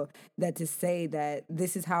as well, that to say that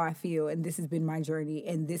this is how I feel and this has been my journey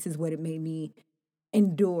and this is what it made me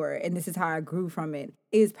endure and this is how I grew from it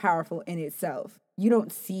is powerful in itself. You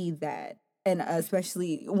don't see that. And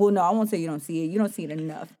especially, well, no, I won't say you don't see it. You don't see it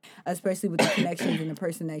enough, especially with the connections and the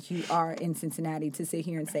person that you are in Cincinnati, to sit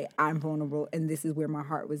here and say, I'm vulnerable and this is where my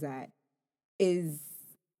heart was at, is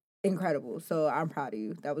incredible. So I'm proud of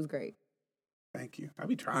you. That was great. Thank you. I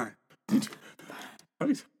be trying.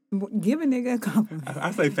 Give a nigga a compliment.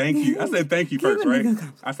 I say thank you. I said thank you first, right?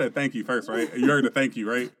 I said thank you first, right? You heard the thank you,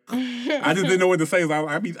 right? I just didn't know what to say. So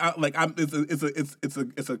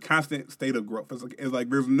it's a constant state of growth. It's like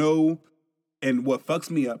there's no, and what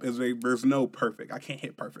fucks me up is there's no perfect. I can't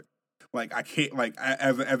hit perfect. Like I can't, like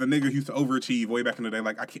as a nigga who used to overachieve way back in the day.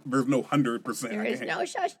 Like I can't. There's no 100%. There is no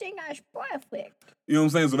such thing as perfect. You know what I'm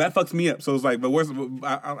saying? So that fucks me up. So it's like, but worse,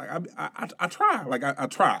 I try. Like I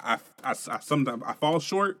try. I sometimes I fall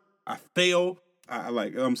short. I fail.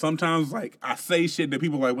 Sometimes like I say shit that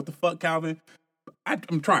people are like, what the fuck, Calvin?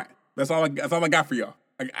 I'm trying. That's all I got for y'all.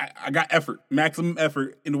 I got effort, maximum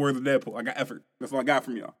effort. In the words of Deadpool, I got effort. That's all I got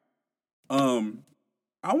from y'all.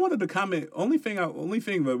 I wanted to comment. Only thing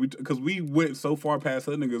that because we went so far past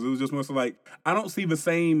hood niggas, it was just more so like I don't see the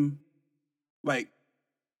same, like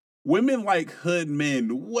women like hood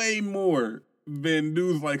men way more than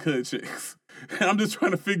dudes like hood chicks. And I'm just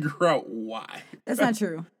trying to figure out why. That's not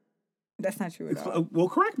true. That's not true at all. Well,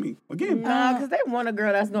 correct me again. Nah, because they want a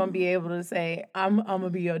girl that's gonna be able to say, "I'm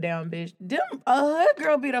gonna be your down bitch." A hood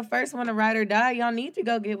girl be the first one to ride or die. Y'all need to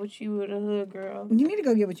go get what you with a hood girl. You need to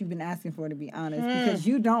go get what you've been asking for, to be honest, because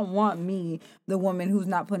you don't want me, the woman who's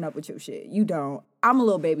not putting up with your shit. You don't. I'm a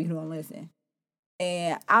little baby who don't listen,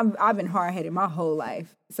 and I've been hard headed my whole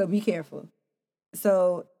life. So be careful.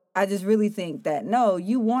 So I just really think that, no,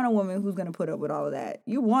 you want a woman who's going to put up with all of that.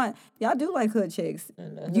 Y'all do like hood chicks.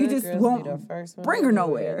 You just won't bring her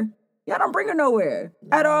nowhere. Y'all don't bring her nowhere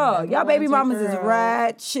at all. Y'all baby mamas is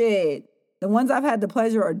ratchet. The ones I've had the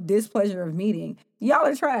pleasure or displeasure of meeting, y'all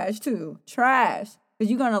are trash too. Trash.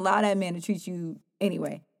 Because you're going to allow that man to treat you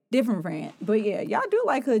anyway. Different friend. But yeah, y'all do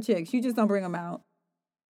like hood chicks. You just don't bring them out.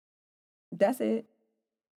 That's it.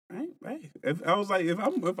 Hey, I was like, if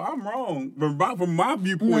I'm wrong, from my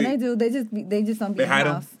viewpoint, no, they do. They just don't be in the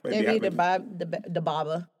house. They be the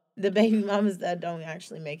baba, the baby mamas that don't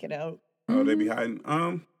actually make it out. Oh, they be hiding.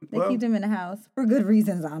 They keep them in the house for good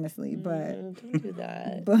reasons, honestly. But don't do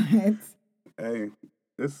that. But hey,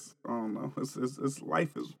 I don't know. It's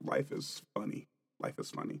life is funny. Life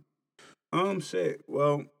is funny. Shit.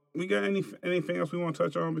 Well, we got anything else we want to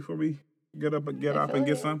touch on before we get up and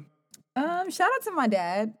get some? Shout out to my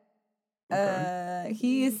dad. Okay.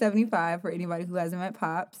 He is 75 for anybody who hasn't met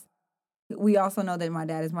Pops. We also know that my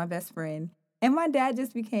dad is my best friend. And my dad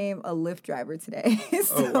just became a Lyft driver today.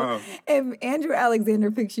 So wow. If Andrew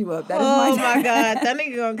Alexander picks you up, that is my dad. Oh my God, that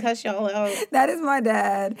nigga gonna cuss y'all out. That is my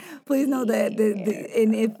dad. Please know that.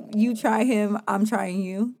 And if you try him, I'm trying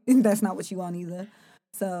you. That's not what you want either.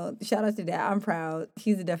 So shout out to Dad. I'm proud.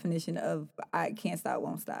 He's the definition of I can't stop,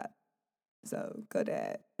 won't stop. So go,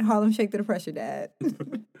 Dad. Harlem Shake to the pressure, Dad.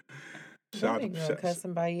 Shout out, cuss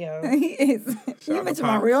somebody out. He is. You mentioned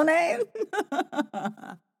my real name.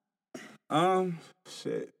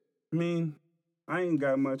 Shit. I mean, I ain't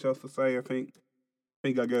got much else to say. I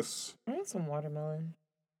guess. I want some watermelon.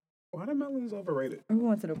 Watermelon's overrated. I'm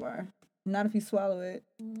going to the bar. Not if you swallow it.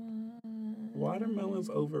 Watermelon's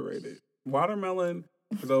overrated. Watermelon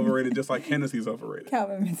is overrated just like Hennessy's overrated.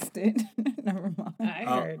 Calvin missed it. Never mind. I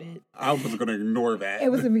heard it. I was going to ignore that. It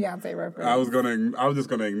was a Beyonce reference. I was just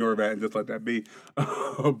going to ignore that and just let that be.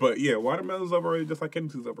 But yeah, watermelon's overrated just like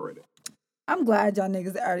Hennessy's overrated. I'm glad y'all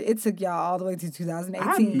niggas it took y'all all the way to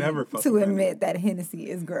 2018 to admit that Hennessy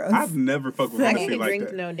is gross. I've never fucked with Hennessy like that. I can't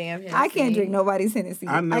drink no damn Hennessy. I can't drink nobody's Hennessy.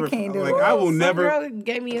 I can't do it. I will never. Some girl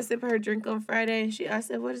gave me a sip of her drink on Friday, and I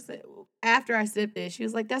said, "What is it?" after I sipped it, she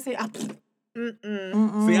was like, "That's it."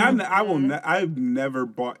 See, I've never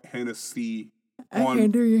bought Hennessy on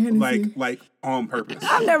can't do your Hennessy. like on purpose.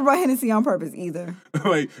 I've never bought Hennessy on purpose either.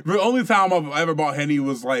 Like the only time I've ever bought Henny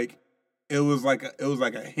was like it was like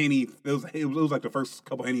a Henny. It was like the first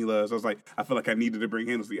couple Henny loves. I was like, I feel like I needed to bring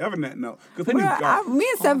Hennessy. Other than that, no. Because me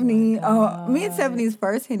and Stephanie's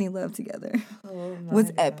first Henny love together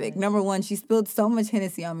was epic. Number one, she spilled so much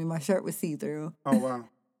Hennessy on me, my shirt was see through. Oh wow.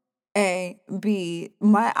 A, B,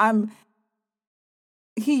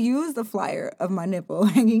 he used the flyer of my nipple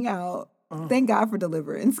hanging out. Oh. Thank God for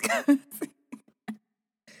deliverance.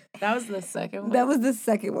 That was the second one? That was the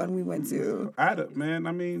second one we went to. I went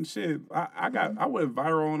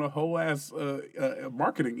viral on a whole ass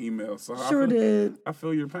marketing email. So I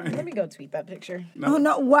feel your pain. Let me go tweet that picture.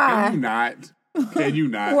 No, why? Can you not? Can you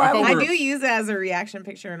not? I do use it as a reaction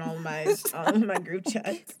picture in all of my group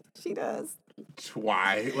chats. She does.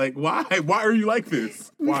 Why? Like, why? Why are you like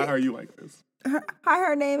this? Why are you like this?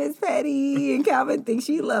 Her name is Petty, and Calvin thinks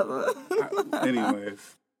she love her.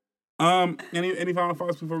 Anyways. Any final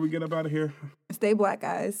thoughts before we get up out of here? Stay black,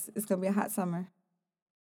 guys. It's gonna be a hot summer.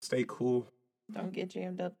 Stay cool. Don't get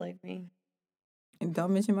jammed up like me. And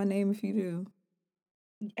don't mention my name if you do.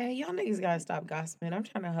 Hey, y'all niggas gotta stop gossiping. I'm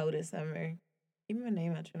trying to hold this summer. Keep my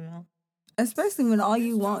name out your mouth. Especially when all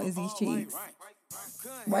you want is these cheeks.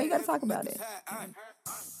 Why you gotta talk about it?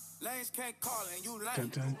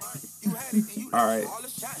 All right,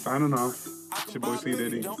 signing off. It's your boy C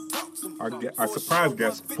Diddy. Our surprise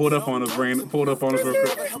guest pulled up on us real quick.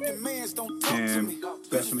 And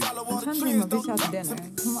Stephanie. I'm trying to bring my bitch out to dinner.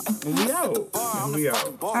 Come on. We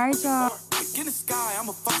out. All right, y'all. In the sky, I'm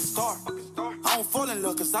a fucking star. I don't fall in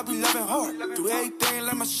love cause I be loving hard. Do everything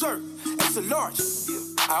like my shirt, extra large.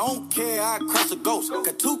 I don't care, I crash a ghost.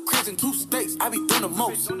 Got 2 cribs and 2 states, I be doing the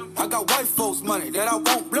most. I got white folks' money that I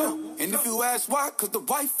won't blow. And if you ask why, cause the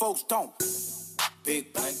white folks don't.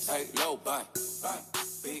 Big bank, tight, low bank.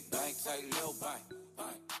 Big bank, tight, low bank.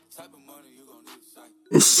 Type of money you gon' need to sight.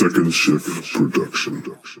 A Second Shift production.